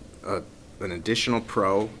 an additional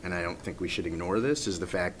pro, and I don't think we should ignore this, is the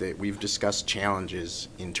fact that we've discussed challenges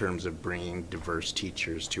in terms of bringing diverse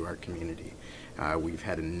teachers to our community. We've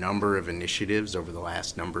had a number of initiatives over the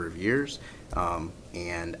last number of years,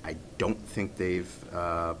 and I don't think they've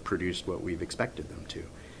produced what we've expected them to.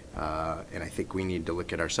 And I think we need to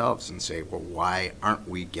look at ourselves and say, well, why aren't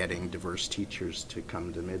we getting diverse teachers to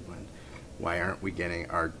come to Midland? Why aren't we getting,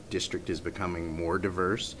 our district is becoming more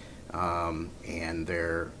diverse, and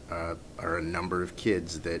there are a number of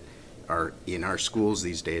kids that are in our schools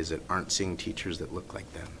these days that aren't seeing teachers that look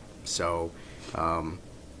like them. So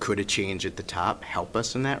could a change at the top help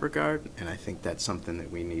us in that regard? And I think that's something that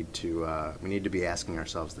we need to be asking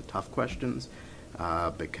ourselves the tough questions,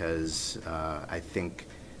 because I think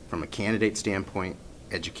from a candidate standpoint,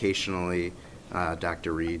 educationally,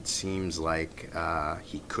 Dr. Reed seems like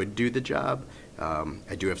he could do the job.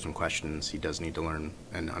 I do have some questions. He does need to learn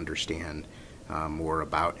and understand more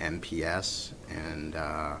about MPS, and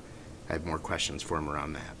I have more questions for him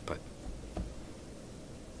around that, but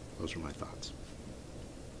those are my thoughts.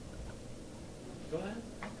 Go ahead.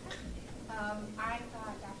 I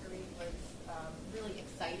thought Dr. Reed was really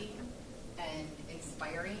exciting and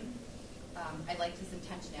inspiring. I liked his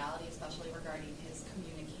intentionality, especially regarding his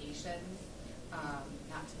communications.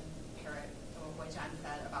 Not to parrot what John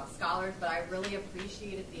said about scholars, but I really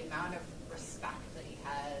appreciated the amount of respect that he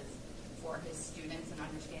has for his students and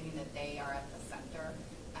understanding that they are at the center.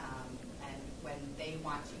 And when they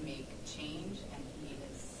want to make change and he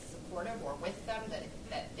is supportive or with them,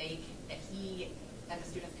 that he and the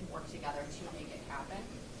students can work together to make it happen.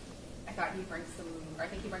 I think he brings some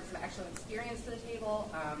excellent experience to the table.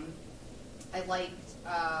 I liked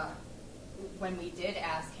when we did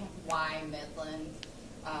ask him why Midland.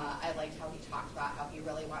 I liked how he talked about how he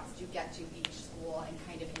really wants to get to each school and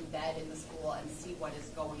kind of embed in the school and see what is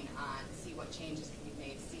going on, see what changes can be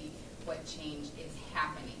made, see what change is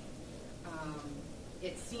happening.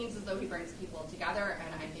 It seems as though he brings people together,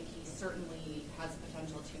 and I think he certainly has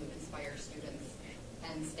potential to inspire students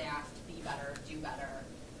and staff to be better, do better,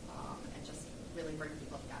 and just really bring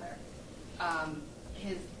people together.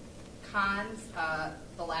 His cons,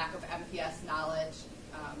 the lack of MPS knowledge.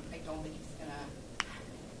 I don't think he's going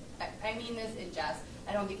to, I mean this in jest,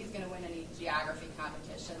 I don't think he's going to win any geography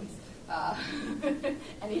competitions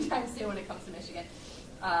anytime soon when it comes to Michigan.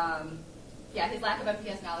 Yeah, his lack of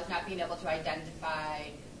MPS knowledge, not being able to identify,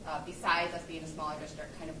 besides us being a smaller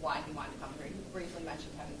district, kind of why he wanted to come here. He briefly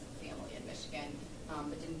mentioned having some family in Michigan,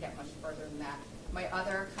 but didn't get much further than that. My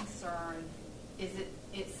other concern is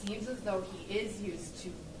it seems as though he is used to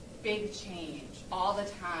big change all the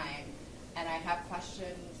time, and I have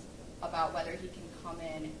questions about whether he can come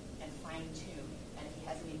in and fine-tune, and if he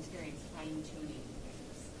has any experience fine-tuning things.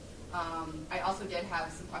 I also did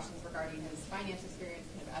have some questions regarding his finance experience,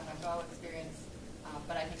 kind of FFO experience,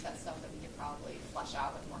 but I think that's stuff that we could probably flesh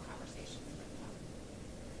out with more conversations with him.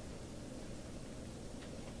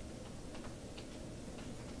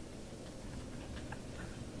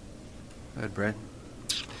 Go ahead, Brad.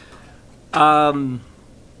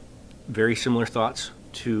 Very similar thoughts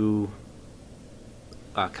to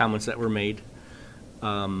comments that were made.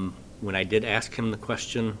 When I did ask him the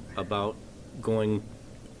question about going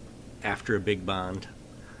after a big bond,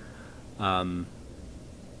 I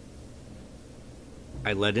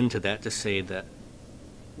led into that to say that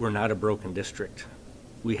we're not a broken district.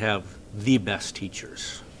 We have the best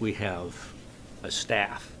teachers. We have a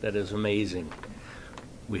staff that is amazing.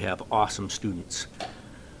 We have awesome students.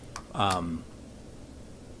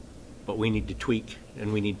 But we need to tweak,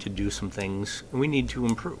 and we need to do some things, and we need to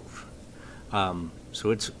improve. So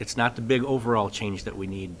it's not the big overall change that we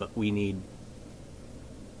need, but we need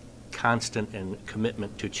constant and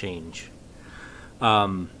commitment to change.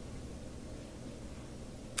 Flat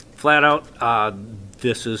out,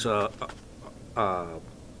 this is a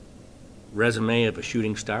resume of a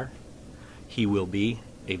shooting star. He will be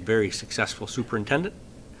a very successful superintendent.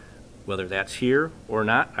 Whether that's here or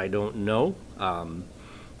not, I don't know.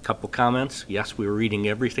 Couple comments. Yes, we were reading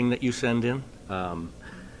everything that you send in.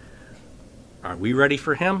 Are we ready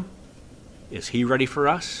for him? Is he ready for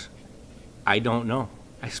us? I don't know.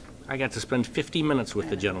 I got to spend 50 minutes with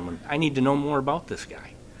the gentleman. I need to know more about this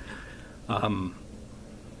guy.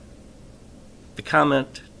 The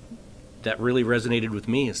comment that really resonated with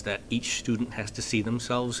me is that each student has to see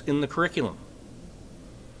themselves in the curriculum.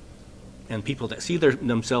 And people that see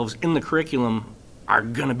themselves in the curriculum are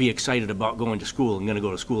going to be excited about going to school and going to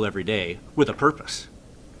go to school every day with a purpose.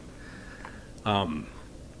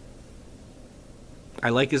 I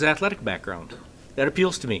like his athletic background. That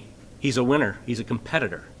appeals to me. He's a winner. He's a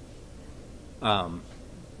competitor.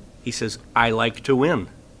 He says, I like to win.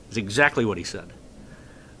 Is exactly what he said.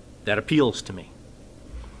 That appeals to me.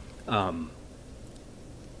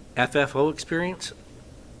 FFO experience?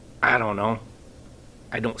 I don't know.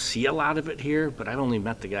 I don't see a lot of it here, but I've only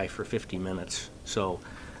met the guy for 50 minutes. So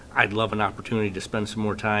I'd love an opportunity to spend some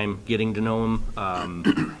more time getting to know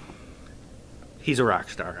him. He's a rock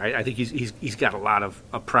star. I think he's got a lot of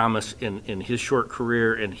promise in his short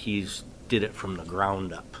career, and he's did it from the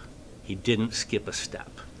ground up. He didn't skip a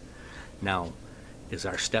step. Now, is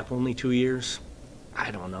our step only 2 years?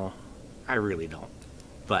 I don't know. I really don't.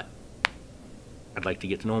 But I'd like to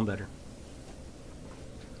get to know him better.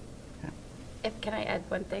 Can I add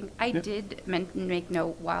one thing? I did make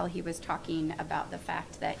note while he was talking about the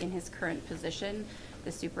fact that in his current position,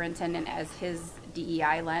 the superintendent, as his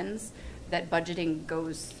DEI lens, that budgeting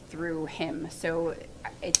goes through him. So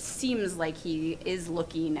it seems like he is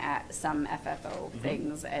looking at some FFO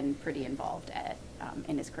things and pretty involved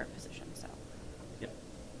in his current position. So. Yep.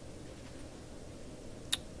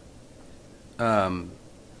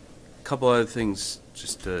 Couple other things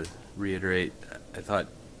just to reiterate. I thought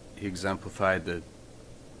he exemplified the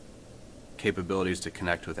capabilities to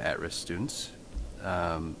connect with at-risk students,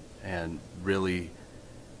 and really,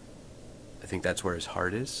 I think that's where his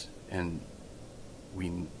heart is, and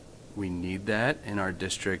we need that in our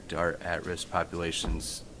district. Our at-risk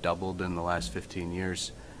population's doubled in the last 15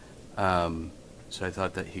 years, so I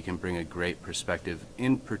thought that he can bring a great perspective,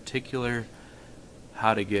 in particular,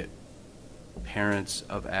 how to get parents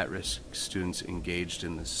of at-risk students engaged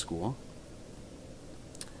in the school.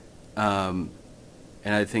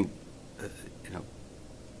 And I think,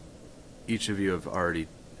 each of you have already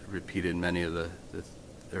repeated many of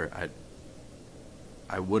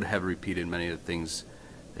I would have repeated many of the things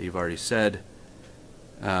that you've already said.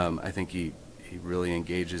 I think he really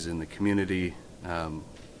engages in the community,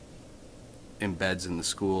 embeds in the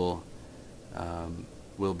school,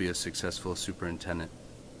 will be a successful superintendent.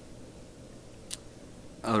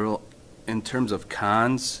 In terms of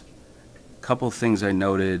cons, a couple of things I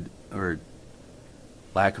noted or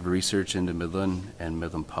lack of research into Midland and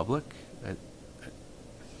Midland Public. It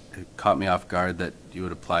caught me off guard that you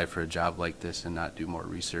would apply for a job like this and not do more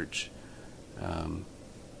research,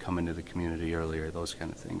 come into the community earlier, those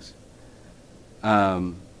kind of things.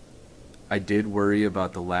 I did worry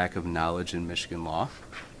about the lack of knowledge in Michigan law.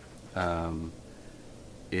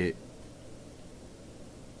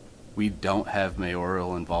 We don't have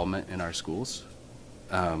mayoral involvement in our schools.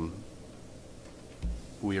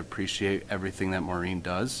 We appreciate everything that Maureen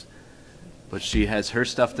does, but she has her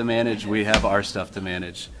stuff to manage, we have our stuff to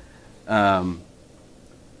manage. I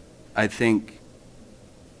think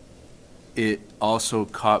it also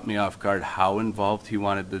caught me off guard how involved he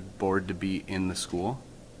wanted the board to be in the school.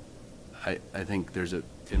 I think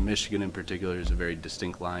in Michigan in particular, there's a very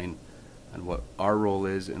distinct line on what our role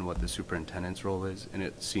is and what the superintendent's role is, and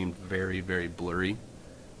it seemed very, very blurry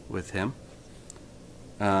with him.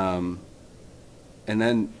 And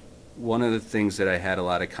then one of the things that I had a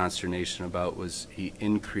lot of consternation about was he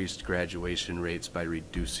increased graduation rates by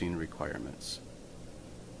reducing requirements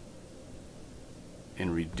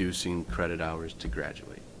and reducing credit hours to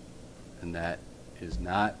graduate. And that is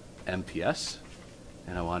not MPS,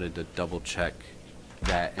 and I wanted to double check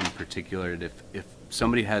that in particular. If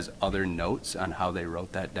somebody has other notes on how they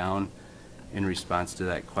wrote that down in response to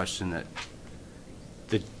that question, that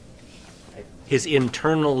his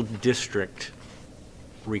internal district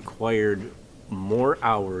required more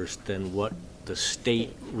hours than what the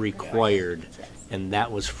state required, and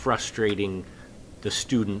that was frustrating the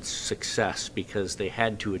students' success because they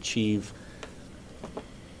had to achieve,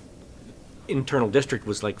 internal district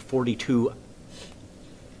was like 42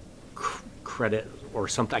 credit or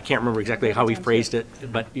something. I can't remember exactly how he phrased it,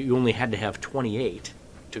 but you only had to have 28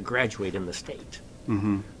 to graduate in the state.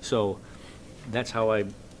 So that's how I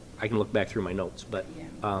can look back through my notes, but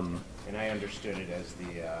And I understood it as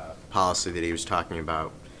the policy that he was talking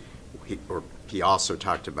about. He also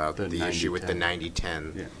talked about the issue with the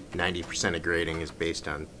 90-10. Yeah. 90% of grading is based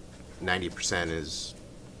on, 90% is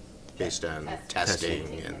based on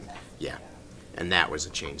testing, and and that was a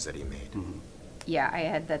change that he made. Yeah, I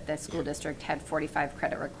had that the school district had 45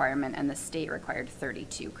 credit requirement and the state required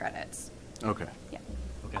 32 credits. okay. Yeah.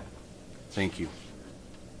 Okay. Thank you.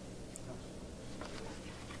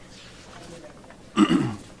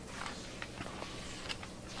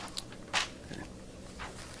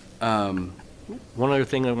 one other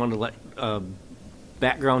thing I wanted to let,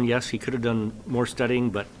 background, yes, he could have done more studying,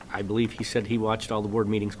 but I believe he said he watched all the board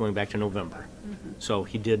meetings going back to November. So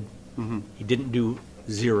he did, he didn't do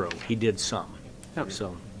zero, he did some.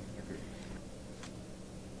 So,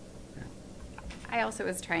 I also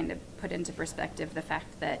was trying to put into perspective the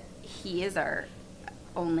fact that he is our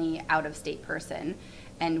only out-of-state person,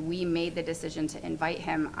 and we made the decision to invite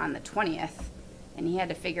him on the 20th, and he had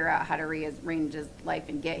to figure out how to rearrange his life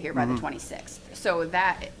and get here by the 26th. So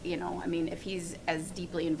that, you know, I mean, if he's as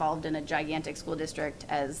deeply involved in a gigantic school district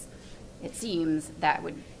as it seems, that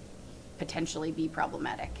would potentially be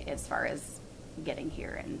problematic as far as getting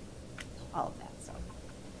here and all of that, so.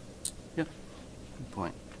 Yep, good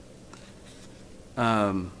point.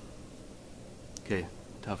 Okay,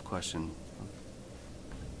 tough question.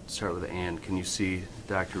 Start with Ann. Can you see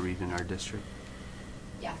Dr. Reed in our district?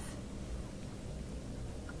 Yes.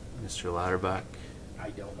 Mr. Lauterbach?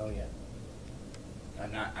 I don't know yet.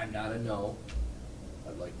 I'm not a no.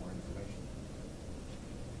 I'd like more information.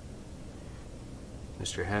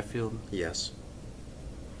 Mr. Hatfield? Yes.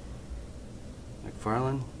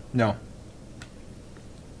 McFarland? No.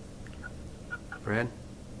 Brad?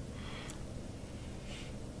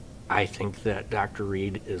 I think that Dr.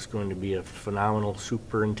 Reed is going to be a phenomenal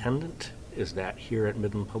superintendent. Is that here at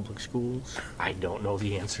Midland Public Schools? I don't know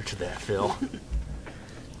the answer to that, Phil.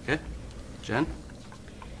 Okay. Jen?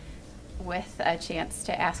 With a chance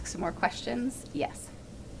to ask some more questions, yes.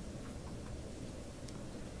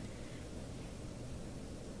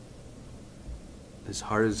 As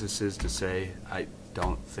hard as this is to say, I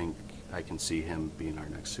don't think I can see him being our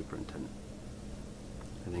next superintendent.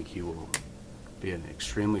 I think he will be an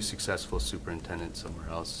extremely successful superintendent somewhere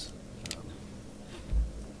else.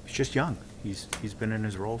 He's just young. He's been in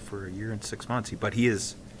his role for a year and 6 months, but he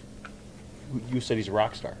is, you said he's a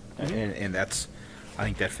rock star. And that's, I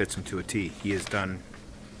think that fits him to a T. He has done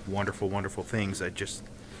wonderful, wonderful things.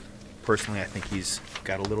 Personally, I think he's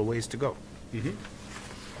got a little ways to go.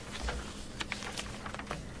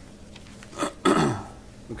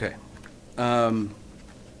 Okay.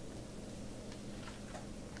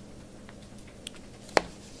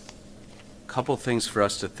 Couple things for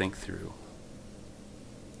us to think through.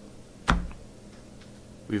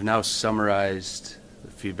 We've now summarized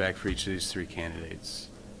the feedback for each of these three candidates.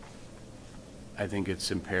 I think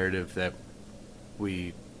it's imperative that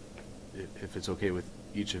we, if it's okay with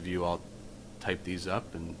each of you, I'll type these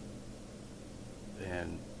up and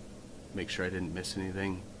make sure I didn't miss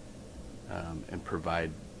anything, and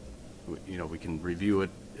provide we can review it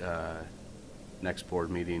next board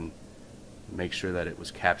meeting, make sure that it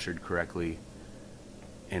was captured correctly,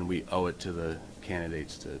 and we owe it to the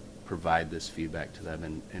candidates to provide this feedback to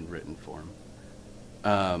them in written form.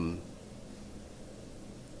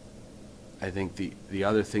 I think the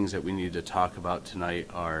other things that we need to talk about tonight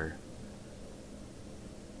are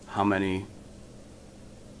how many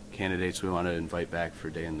candidates we want to invite back for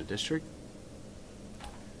Day in the District,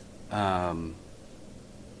 how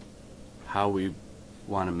we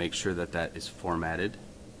want to make sure that that is formatted,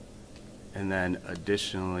 and then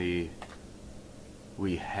additionally,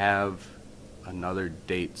 we have another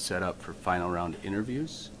date set up for final round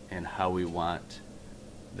interviews and how we want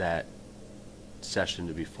that session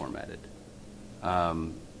to be formatted.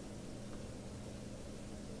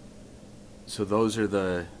 So those are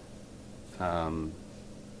the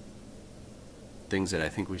things that I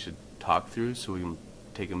think we should talk through, so we can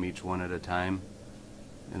take them each one at a time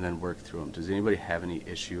and then work through them. Does anybody have any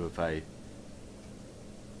issue if I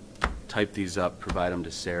type these up, provide them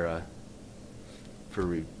to Sarah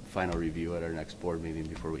for final review at our next board meeting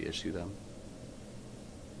before we issue them?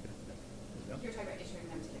 You're talking about issuing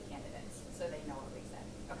them to the candidates, so they know what we said.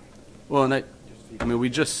 Okay. Well, and I mean, we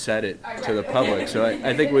just said it to the public, so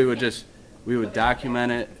I think we would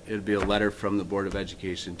document it. It would be a letter from the Board of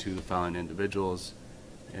Education to the following individuals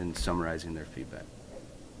and summarizing their feedback.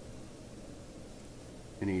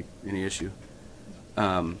 Any issue?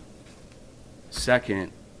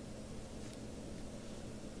 Second,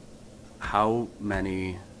 how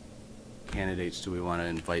many candidates do we want to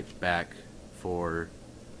invite back for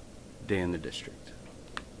Day in the District?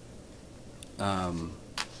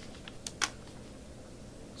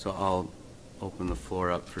 So I'll open the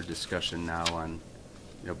floor up for discussion now on,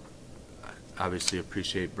 obviously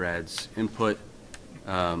appreciate Brad's input.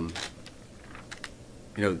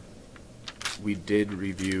 We did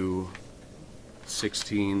review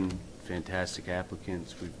 16 fantastic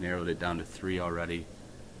applicants. We've narrowed it down to 3 already.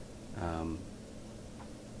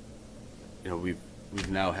 We've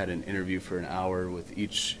now had an interview for an hour with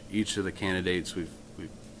each of the candidates. We've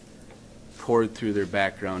poured through their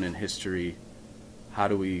background and history. How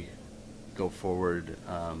do we go forward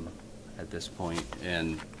at this point,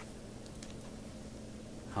 and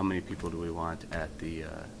how many people do we want at the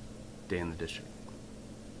Day in the District?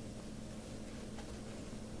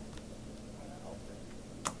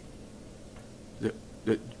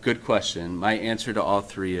 Good question. My answer to all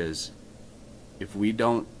 3 is, if we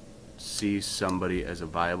don't see somebody as a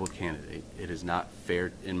viable candidate, it is not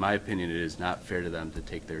fair, in my opinion, it is not fair to them to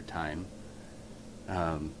take their time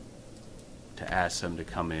to ask them to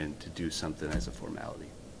come in to do something as a formality.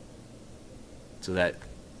 So that,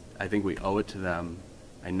 I think we owe it to them.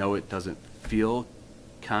 I know it doesn't feel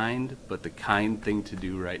kind, but the kind thing to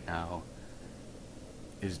do right now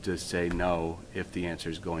is to say no if the answer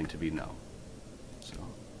is going to be no. So.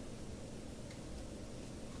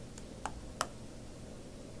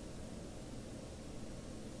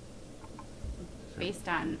 Based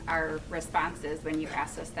on our responses when you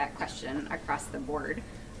asked us that question across the board,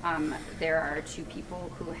 there are 2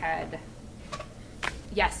 people who had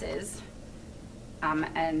yeses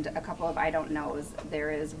and a couple of I don't knows. There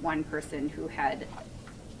is 1 person who had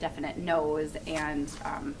definite no's and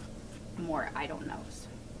more I don't knows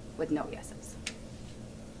with no yeses.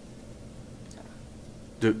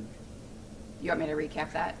 So. You want me to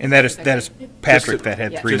recap that? And that is Patrick that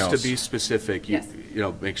had 3 no's. Just to be specific, Yes.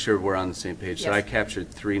 make sure we're on the same page. Yes. So I captured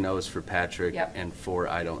 3 no's for Patrick. Yep. And 4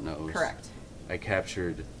 I don't knows. Correct. I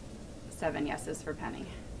captured 7 yeses for Penny.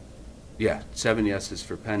 Yeah, 7 yeses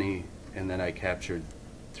for Penny, and then I captured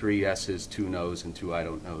 3 yeses, 2 no's, and 2 I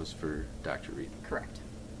don't knows for Dr. Reed. Correct.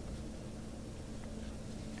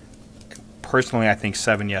 Personally, I think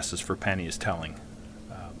 7 yeses for Penny is telling.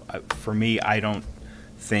 For me, I don't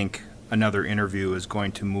think another interview is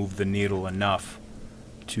going to move the needle enough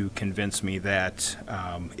to convince me that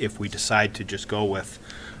if we decide to just go with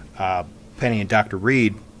Penny and Dr.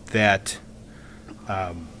 Reed, that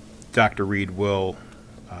Dr. Reed will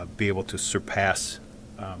be able to surpass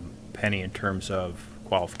Penny in terms of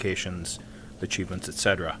qualifications, achievements,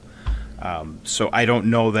 etc. So I don't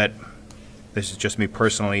know that, this is just me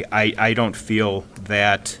personally, I don't feel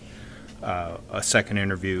that a second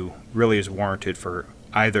interview really is warranted for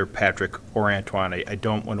either Patrick or Antoine. I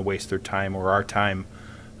don't want to waste their time or our time.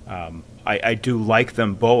 I do like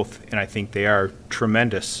them both, and I think they are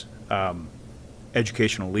tremendous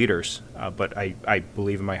educational leaders, but I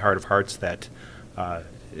believe in my heart of hearts that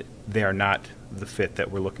they are not the fit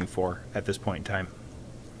that we're looking for at this point in time.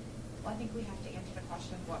 Well, I think we have to answer the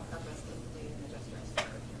question, what purpose does Day in the District serve?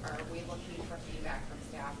 Are we looking for feedback from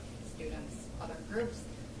staff, students, other groups?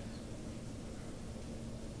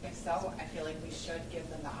 so. I feel like we should give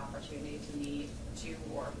them the opportunity to meet 2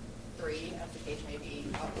 or 3, as the case may be,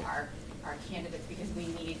 of our candidates, because we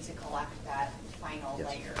need to collect that final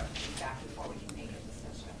layer of feedback before we can make a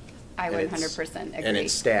decision. I And would it's- 100% agree. And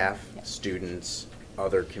it's staff, Yep. students,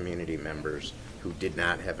 other community members who did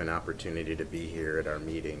not have an opportunity to be here at our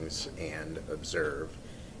meetings and observe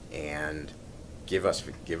and give us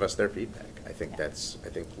their feedback. I think Yeah. I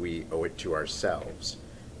think we owe it to ourselves,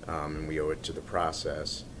 and we owe it to the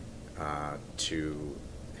process to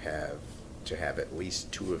have at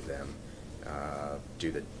least 2 of them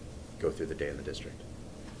go through the day in the district.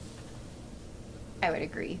 I would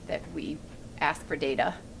agree that we ask for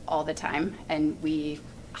data all the time, and we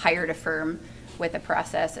hired a firm with a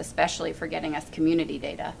process, especially for getting us community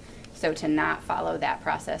data. So to not follow that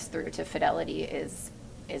process through to fidelity is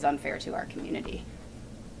unfair to our community.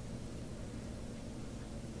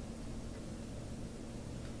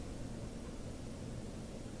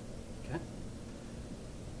 Okay.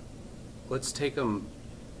 Let's take them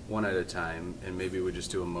one at a time, and maybe we just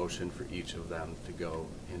do a motion for each of them to go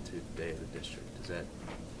into day of the district. Does that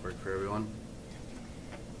work for everyone?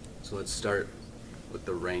 So let's start with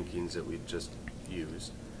the rankings that we've just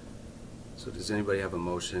used. So does anybody have a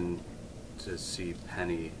motion to see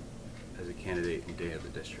Penny as a candidate in day of the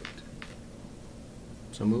district?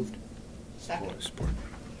 So moved? Second. Support.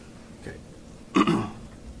 Okay. I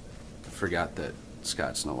forgot that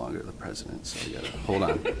Scott's no longer the president, so you gotta hold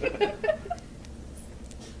on.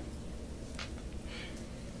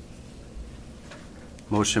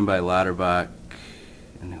 Motion by Lauterbach,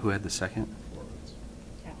 and who had the second?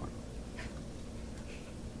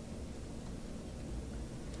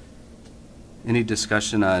 Any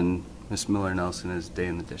discussion on Ms. Miller Nelson as day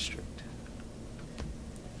in the district?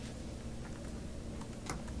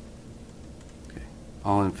 Okay.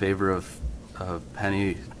 All in favor of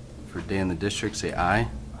Penny for day in the district, say aye.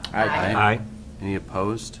 Aye. Aye. Any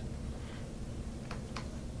opposed?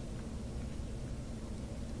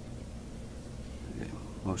 Okay,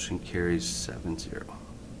 motion carries 7-0.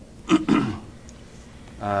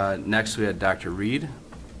 Next, we had Dr. Reed.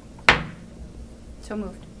 So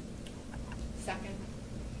moved. Second.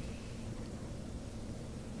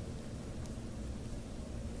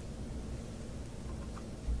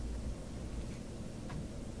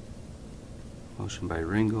 Motion by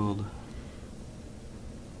Ringgold.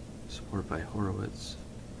 Support by Horowitz.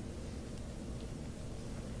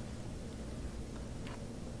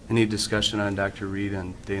 Any discussion on Dr. Reed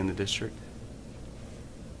on day in the district?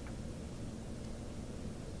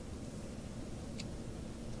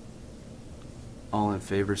 All in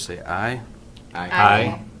favor say aye.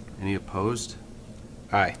 Aye. Any opposed?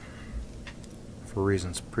 Aye. For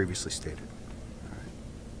reasons previously stated.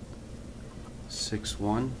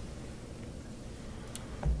 6-1.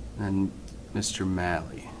 And Mr.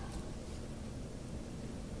 Malley.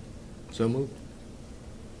 So moved?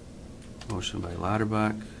 Motion by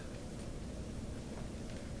Lauterbach.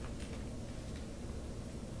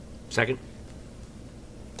 Second?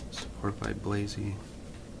 Support by Blasey.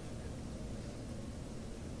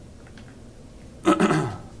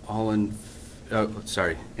 All in,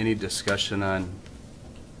 sorry, any discussion on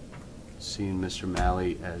seeing Mr.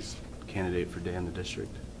 Malley as candidate for day in the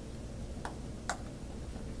district?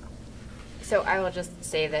 So I will just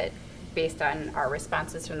say that based on our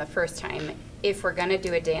responses from the first time, if we're going to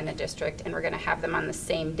do a day in the district and we're going to have them on the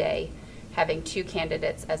same day, having 2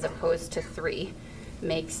 candidates as opposed to 3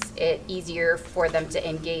 makes it easier for them to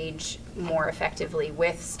engage more effectively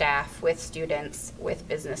with staff, with students, with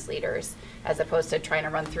business leaders, as opposed to trying to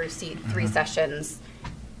run through 3 sessions,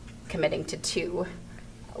 committing to 2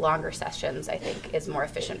 longer sessions, I think is more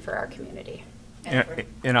efficient for our community.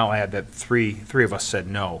 And I'll add that three of us said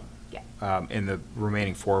no. Yeah. And the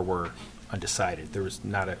remaining 4 were undecided. There was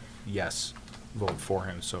not a yes vote for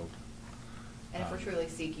him, so. And if we're truly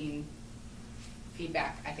seeking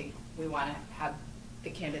feedback, I think we want to have the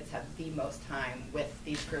candidates have the most time with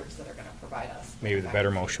these groups that are going to provide us. Maybe the better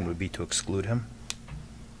motion would be to exclude him?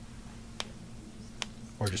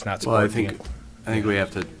 Or just not Well, I support think we have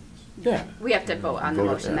to Yeah. We have to vote on the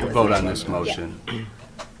motion that was vote on made. this motion.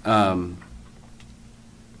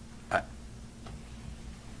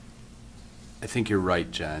 I think you're right,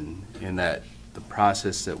 Jen, in that the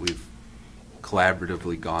process that we've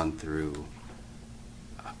collaboratively gone through,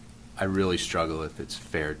 I really struggle if it's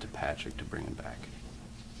fair to Patrick to bring him back.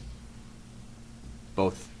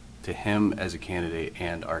 Both to him as a candidate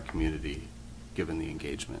and our community, given the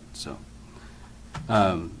engagement, so.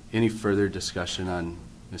 Any further discussion on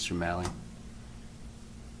Mr. Malley?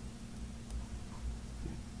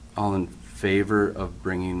 All in favor of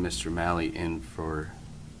bringing Mr. Malley in for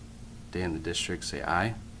day in the district, say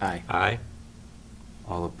aye. Aye. Aye.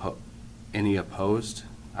 Any opposed?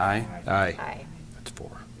 Aye? Aye. Aye. That's 4.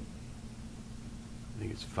 I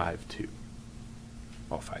think it's 5-2.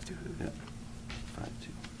 Oh, 5-2. Yeah, 5-2.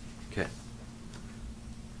 Okay.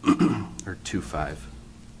 Or 2-5.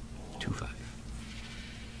 2-5.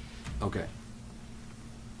 Okay.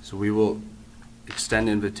 So we will extend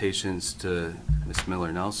invitations to Ms.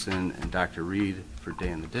 Miller-Nelson and Dr. Reed for Day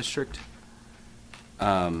in the District.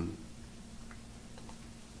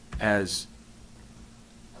 As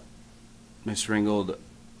Ms. Ringgold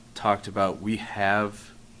talked about, we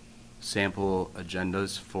have sample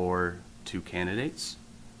agendas for 2 candidates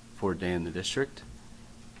for Day in the District.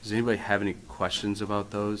 Does anybody have any questions about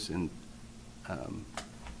those? And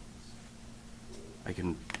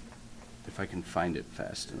if I can find it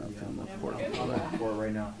fast enough in the portal. I'm looking for it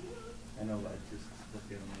right now. I know that, just looked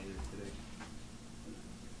at them earlier today.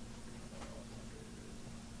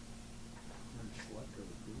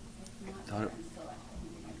 Thought it-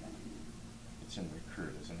 It's in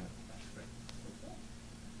recruit, isn't it?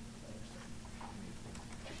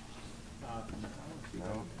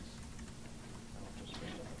 No?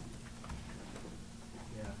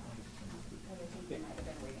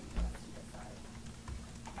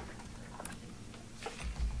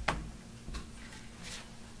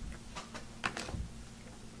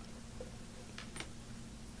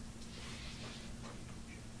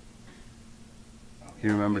 You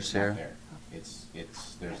remember, It's not Sarah? there.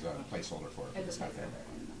 There's a placeholder for it, but it's not there.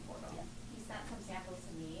 He sent some samples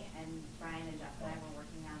to me, and Brian and Jeff and I were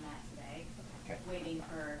working on that today, Okay. waiting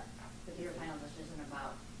for your final decision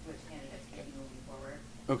about which candidates can be moving forward.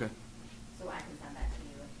 Okay. So I can send that to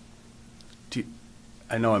you.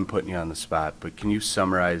 I know I'm putting you on the spot, but can you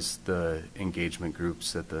summarize the engagement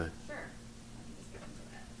groups that the, Sure. Let me just get into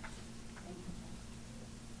that.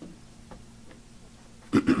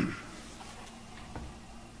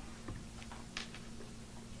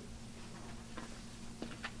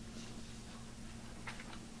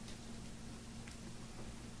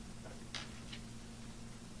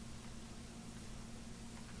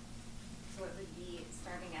 So it would be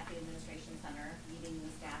starting at the administration center, meeting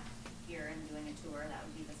the staff here and doing a tour. That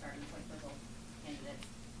would be the starting point for both candidates.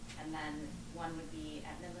 And then one would be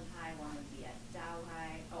at Midland High, one would be at Dow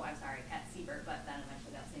High. Oh, I'm sorry, at Siebert, but then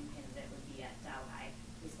eventually that same candidate would be at Dow High.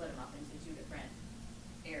 We split them up into 2 different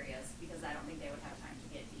areas because I don't think they would have time to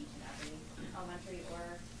get to each and every elementary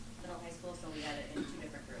or middle high school, so we had it in 2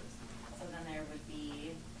 different groups. So then there would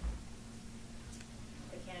be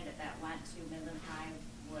the candidate that went to Midland High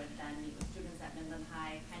would then meet with students at Midland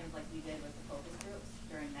High, kind of like we did with the focus groups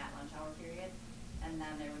during that lunch hour period. And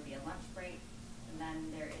then there would be a lunch break, and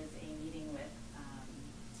then there is a meeting with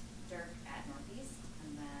Dirk at Northeast,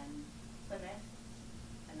 and then Plymouth,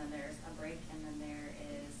 and then there's a break, and then there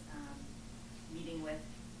is meeting with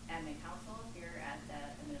admin council here at the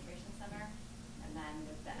administration center, and then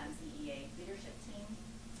with the MCEA leadership team,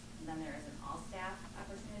 and then there is an all-staff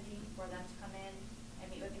opportunity for them to come in and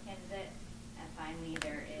meet with the candidate, and finally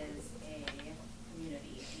there is a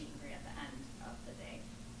community meet and greet at the end of the day.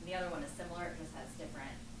 And the other one is similar, it just has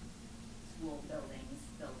different school buildings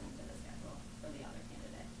built into the schedule for the other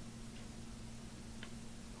candidate.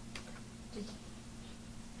 Did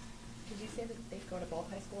you say that they go to both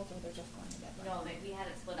high schools or they're just going to that? No, we had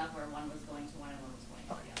it split up where one was going to one and one was going to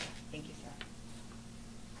the other. Thank you, Sarah.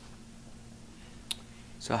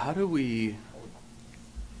 so how do we,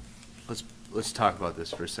 let's talk about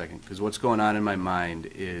this for a second, because what's going on in my mind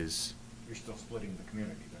is, You're still splitting the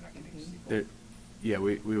community, they're not getting to see both. there, yeah,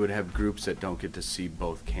 we would have groups that don't get to see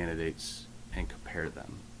both candidates and compare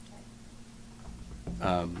them.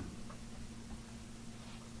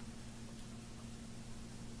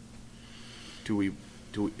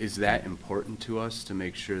 Is that important to us to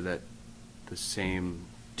make sure that the same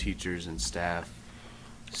teachers and staff,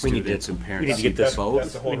 We need to- students and we parents need to see get this- both?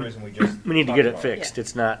 That's the whole reason we just. We need to talked get it about fixed. Yeah.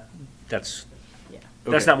 It's not, that's Yeah.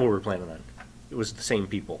 that's Okay. not what we're planning on. It was the same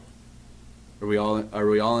people. Are we all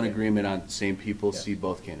in agreement on same people see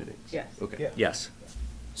both candidates? Yes. Okay. Yeah. Yes.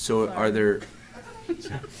 So are there,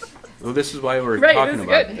 well, this is why we're Right, talking this is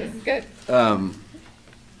about good, it. this is good.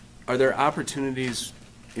 Are there opportunities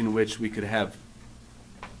in which we could have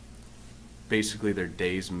basically their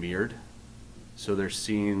days mirrored? So they're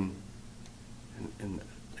seeing, and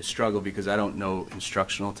I struggle because I don't know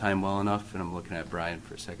instructional time well enough, and I'm looking at Brian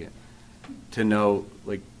for a second, to know,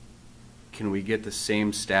 like, can we get the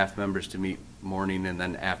same staff members to meet morning and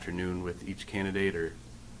then afternoon with each candidate, or?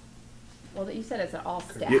 Well, you said it's an all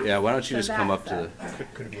staff. Yeah, why don't you So just come up that's to the,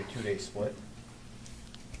 Could it be a 2-day split?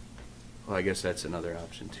 well, I guess that's another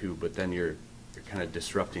option too, but then you're you're kind of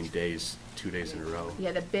disrupting days, 2 days in a row.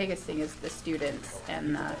 Yeah, the biggest thing is the students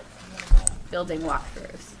and the building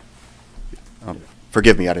walkthroughs.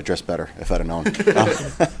 Forgive me, I'd have dressed better if I'd have known.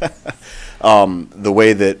 The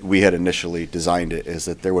way that we had initially designed it is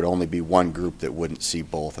that there would only be one group that wouldn't see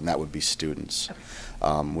both, and that would be students.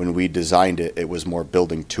 When we designed it, it was more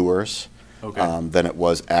building tours than it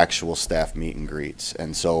was actual staff meet and greets.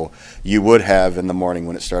 And so you would have in the morning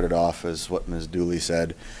when it started off, as what Ms. Dooley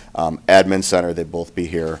said, admin center, they'd both be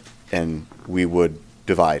here, and we would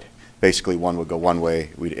divide. Basically, one would go one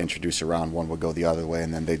way, we'd introduce around, one would go the other way,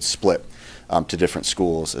 and then they'd split to different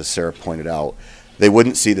schools, as Sarah pointed out. They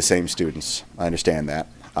wouldn't see the same students, I understand that.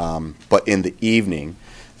 But in the evening,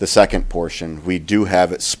 the second portion, we do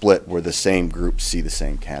have it split where the same groups see the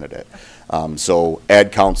same candidate. So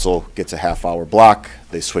Ad Council gets a half-hour block,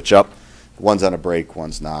 they switch up, one's on a break,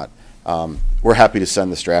 one's not. We're happy to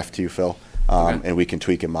send this draft to you, Phil, and we can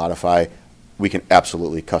tweak and modify. We can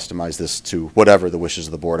absolutely customize this to whatever the wishes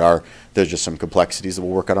of the board are. There's just some complexities that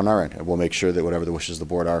we'll work out on our end, and we'll make sure that whatever the wishes of the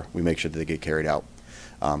board are, we make sure that they get carried out.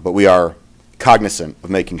 But we are cognizant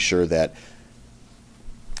of making sure that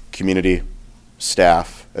community,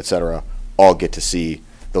 staff, et cetera, all get to see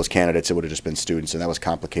those candidates. It would have just been students, and that was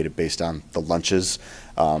complicated based on the lunches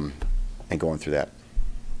and going through that.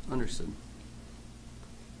 Understood.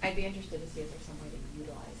 I'd be interested to see if there's some way to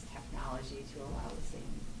utilize technology to allow the same,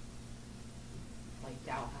 like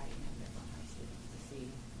Dow High and Midland High students to see,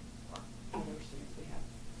 or other students we have,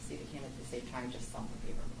 to see the candidate at the same time, just some would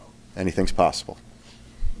be remote. Anything's possible.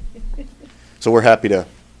 So we're happy to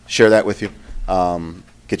share that with you.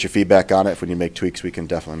 Get your feedback on it. If we need to make tweaks, we can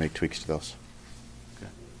definitely make tweaks to those.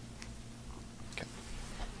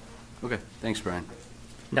 Okay, thanks, Brian.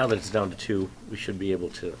 Now that it's down to 2, we should be able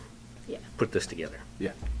to put this together.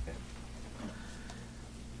 Yeah.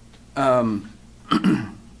 Let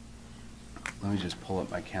me just pull up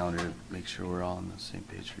my calendar to make sure we're all on the same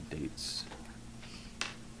page for dates.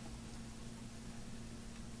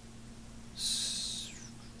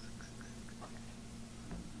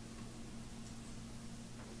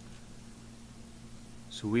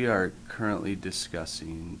 So we are currently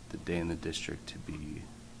discussing the day in the district to be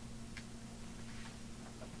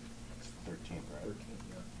 13th, right?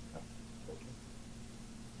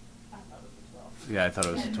 Yeah, I thought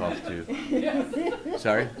it was the 12th too.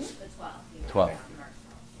 Sorry? The 12th.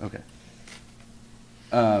 12th.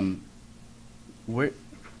 Okay. Where,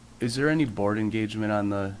 is there any board engagement on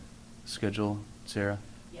the schedule, Sarah?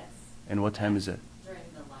 Yes. And what time is it? During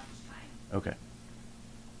the lunchtime. Okay.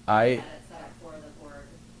 I had it set up for the board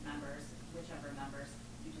members, whichever members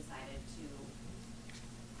you decided to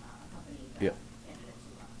accompany the candidate to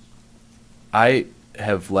lunch. I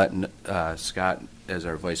have let Scott, as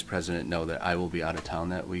our vice president, know that I will be out of town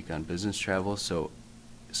that week on business travel, so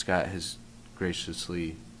Scott has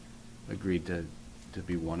graciously agreed to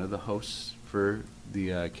be one of the hosts for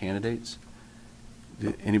the candidates.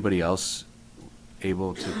 Anybody else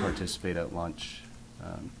able to participate at lunch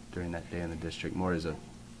during that day in the district? More as a...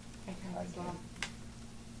 I can as well.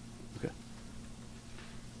 Okay.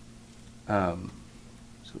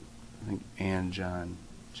 So I think Ann, John,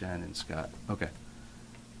 Jen, and Scott. Okay.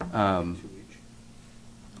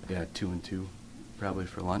 Yeah, 2 and 2 probably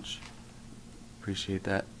for lunch. Appreciate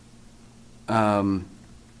that.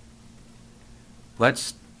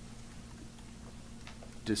 Let's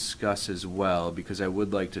discuss as well, because I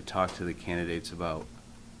would like to talk to the candidates about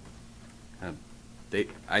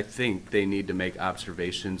I think they need to make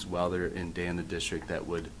observations while they're in day in the district that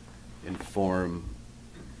would inform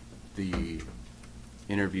the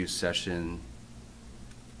interview session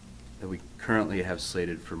that we currently have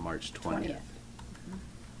slated for March 20th.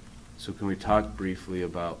 So can we talk briefly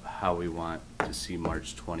about how we want to see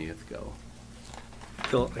March 20th go?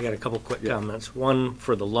 Phil, I got a couple quick comments. One,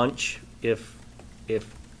 for the lunch, if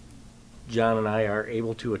John and I are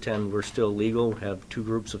able to attend, we're still legal, have 2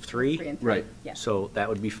 groups of 3. 3 and 3. Right. Yeah. So that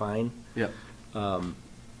would be fine. Yep.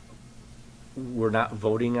 We're not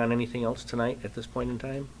voting on anything else tonight at this point in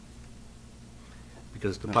time?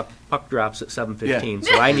 Because the puck drops at 7:15,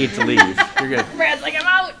 so I need to leave. You're good. Brad's like, I'm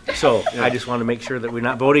out. So I just want to make sure that we're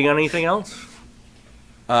not voting on anything else?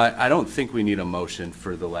 I don't think we need a motion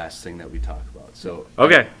for the last thing that we talk about, so.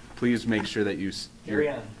 Okay. Please make sure that Carry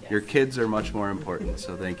on. your kids are much more important,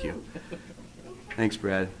 so thank you. Thanks,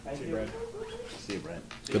 Brad. See you, Brad. See you, Brad.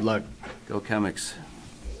 Good luck. Go Chemics.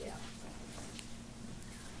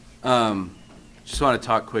 Just want to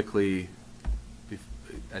talk quickly,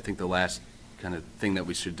 I think the last kind of thing that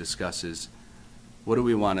we should discuss is how do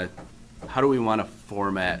we want to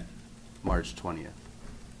format March 20th?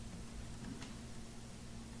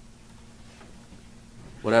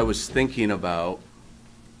 what I was thinking about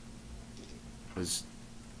was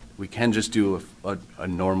we can just do a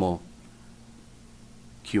normal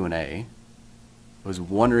Q&A. I was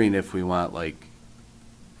wondering if we want like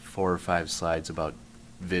 4 or 5 slides about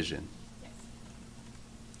vision.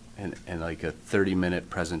 And like a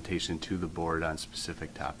 30-minute presentation to the board on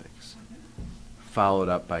specific topics, followed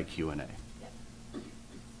up by Q&A. Yep.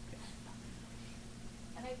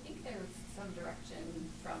 And I think there's some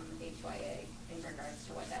direction from HYA in regards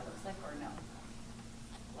to what that looks like, or no?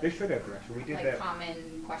 They should have direction. We did like that.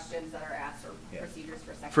 common questions that are asked, or Yeah. procedures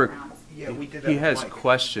for second For- rounds, Yeah, we did that. He with has Mike.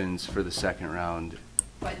 questions for the second round.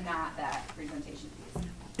 but not that presentation piece.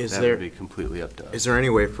 Is That there, would be completely up to us. is there any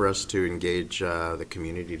way for us to engage the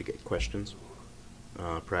community to get questions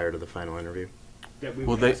prior to the final interview? That we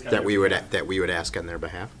Well, would they- ask on That we their would, behalf. that we would ask on their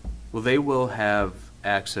behalf? Well, they will have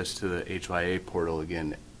access to the HYA portal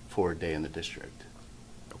again for a day in the district.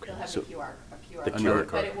 Okay. They'll have So- a QR The code, QR but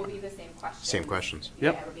code. it will be the same questions. Same questions.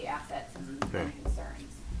 Yep. Yeah, it'll be assets and Okay.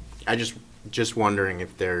 concerns. I just wondering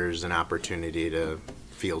if there's an opportunity to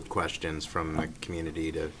field questions from the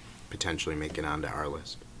community to potentially make it onto our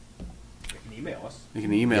list. You can email us. You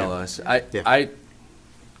can email Yeah. us.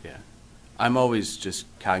 Yeah. I'm always just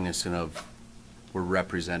cognizant of we're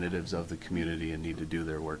representatives of the community and need to do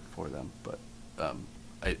their work for them. But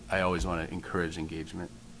I always want to encourage engagement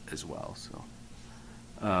as well. So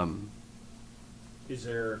Is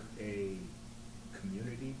there a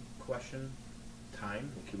community question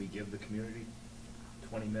time? Can we give the community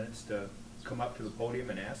 20 minutes to come up to the podium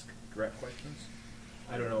and ask direct questions?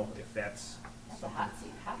 I don't know if that's That's a something. hot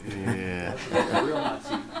seat. Hot seat. yeah, A real hot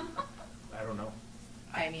seat. I don't know.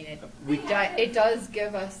 I mean, it does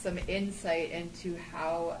give us some insight into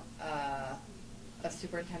how a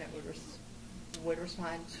superintendent would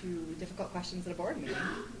respond to difficult questions at a board meeting.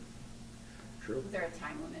 True. Is there a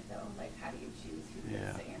time limit though? Like, how do you choose who gets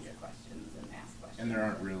Yeah. to answer questions and ask questions? And there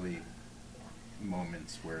aren't really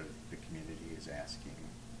moments where the community is ask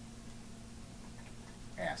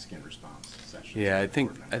and response sessions. yeah. I with think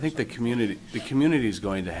board the members. community is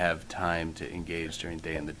going to have time to engage during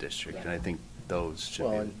day in the district, and I think those should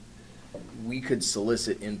Well, be. and we could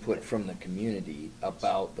solicit input from the community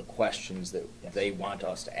about the questions that they want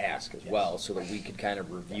us to ask as well, so that we could kind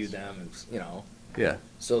of review them, and, you know, Yeah.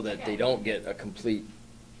 so that they don't get a complete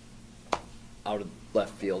out of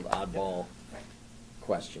left field oddball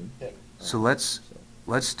question. So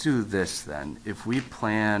let's do this then. If we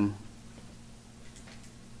plan,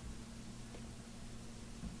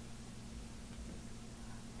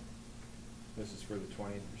 This is for the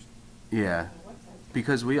 20th. yeah,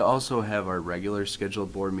 because we also have our regular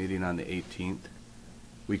scheduled board meeting on the 18th,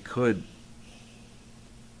 we could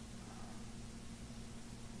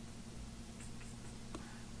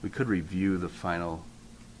review the final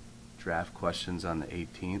draft questions on the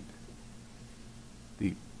 18th.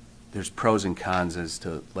 There's pros and cons as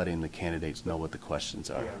to letting the candidates know what the questions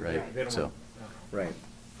are, Yeah, right? They don't So, want- Right.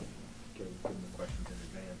 Give them the questions in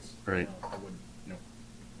advance. Right. No, I wouldn't. No,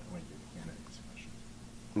 I wouldn't give candidates questions.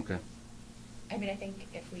 okay. I mean, I think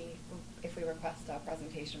if we request a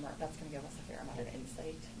presentation, that's going to give us a fair amount of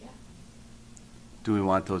insight. Yeah. Do we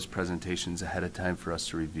want those presentations ahead of time for us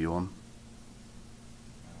to review them?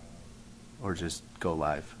 Or just go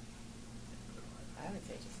live? I would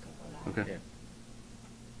say just go for that. Okay.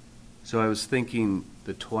 So I was thinking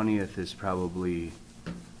the 20th is probably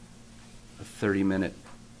a 30-minute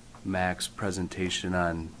max presentation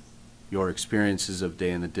on your experiences of day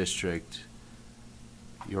in the district,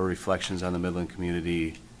 your reflections on the Midland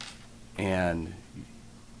community, and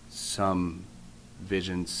some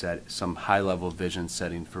high-level vision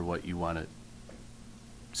setting for what you want to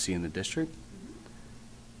see in the district.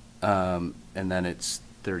 And then it's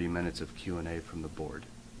 30 minutes of Q&A from the board,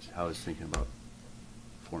 is how I was thinking about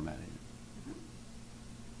formatting.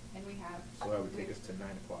 And we have. So that would take us to 9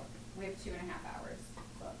 o'clock. We have 2.5 hours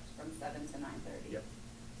booked from 7 to 9:30. Yep.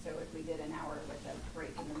 So if we did an hour with a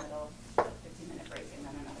break in the middle, 15-minute break, and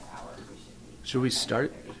then another hour, we should be. Should we done by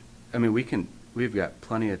start? 9:30. I mean, we've got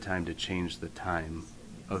plenty of time to change the time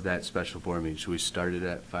of that special board meeting. Should we start it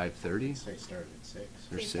at 5:30? I'd say start at 6.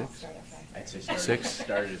 Or Please don't 6? start at 5:30. I'd say Six?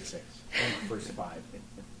 start at 6. First 5.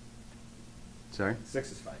 Sorry?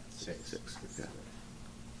 6 is fine. 6. 6, yeah.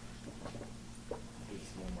 Gives us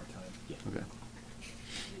a little more time. Okay.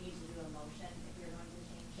 We need to do a motion if you're going to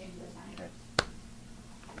change the time.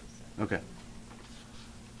 Okay.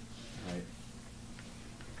 Right.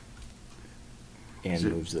 And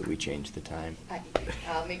moves that we change the time.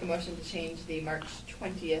 I'll make a motion to change the March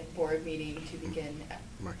 20th board meeting to begin at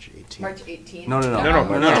March 18th. March 18th. No,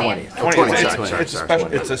 20th. 20th. Sorry, It's a sorry.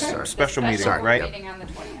 special, it's a special meeting, Sorry. right? Meeting on the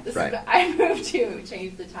 20th. This Right. is, I move to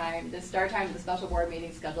change the time, the start time of the special board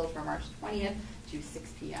meeting scheduled for March 20th to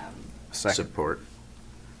 6 PM. Second. Support.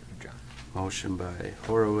 Motion by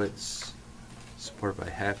Horowitz, support by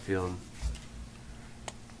Hatfield.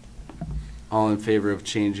 All in favor of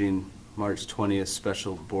changing March 20th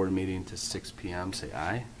special board meeting to 6 PM, say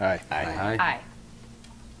aye. Aye. Aye.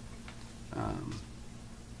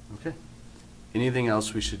 Okay. Anything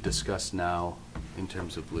else we should discuss now in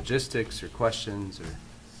terms of logistics or questions or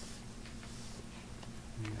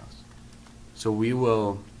anything else? So we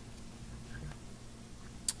will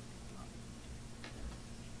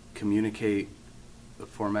communicate the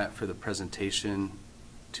format for the presentation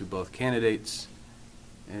to both candidates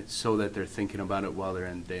so that they're thinking about it while they're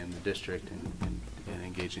in the district and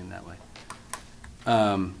engaging that way.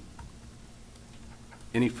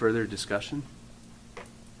 Any further discussion?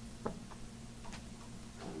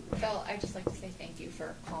 Phil, I'd just like to say thank you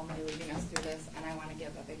for calmly leading us through this, and I want to give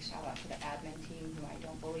a big shout out to the admin team, who I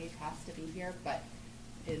don't believe has to be here, but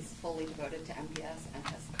is fully devoted to MPS and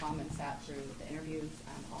has come and sat through the interviews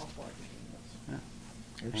and all board meetings.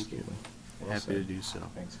 Yeah. Thank you. Well Happy to said. do so.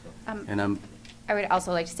 Thanks, Phil. And I would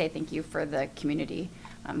also like to say thank you for the community.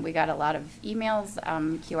 We got a lot of emails,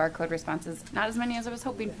 QR code responses, not as many as I was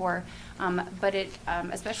hoping for, but it,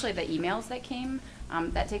 especially the emails that came,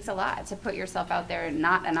 that takes a lot to put yourself out there and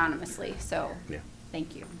not anonymously, so Yeah.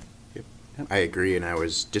 thank you. I agree, and I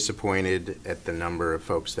was disappointed at the number of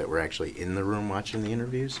folks that were actually in the room watching the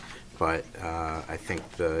interviews, but I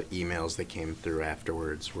think the emails that came through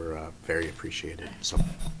afterwards were very appreciated, so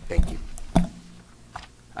thank you.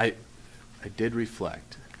 I did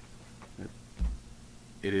reflect that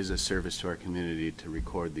it is a service to our community to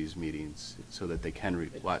record these meetings so that they can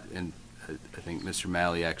watch. And I think Mr.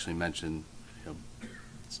 Malley actually mentioned,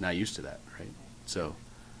 it's not used to that, right? So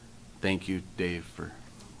thank you, Dave, for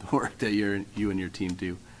the work that you and your team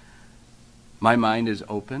do. My mind is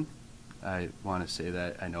open. I want to say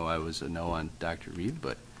that. I know I was a no on Dr. Reed,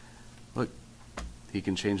 but look, he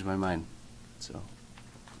can change my mind. So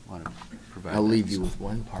I want to provide I'll that. leave you with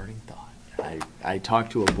one parting thought. I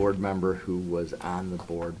talked to a board member who was on the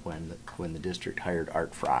board when the district hired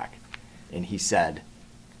Art Frock, and he said,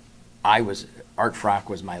 Art Frock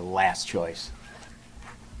was my last choice.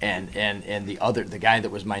 And the guy that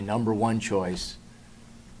was my number one choice,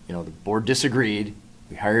 the board disagreed.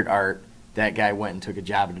 We hired Art. That guy went and took a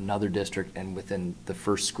job at another district, and within the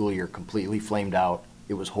first school year, completely flamed out.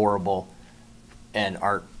 It was horrible, and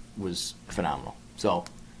Art was phenomenal. So,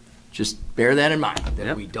 just bear that in mind. That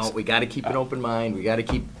Yep. we got to keep an open mind. We got to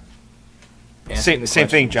keep asking Same the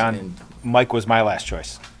thing, questions, John. and- Mike was my last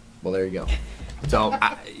choice. well, there you go. So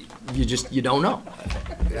you don't know.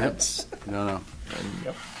 That's No.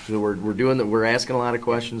 so we're asking a lot of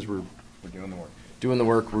questions. We're doing the work. doing the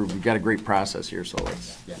work. We've got a great process here, so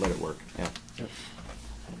let's let it work. Yeah.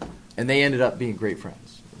 And they ended up being great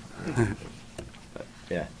friends. But,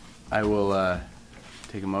 yeah. I will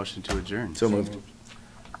take a motion to adjourn. So moved.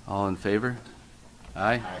 All in favor?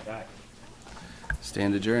 Aye.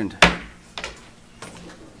 Stand adjourned.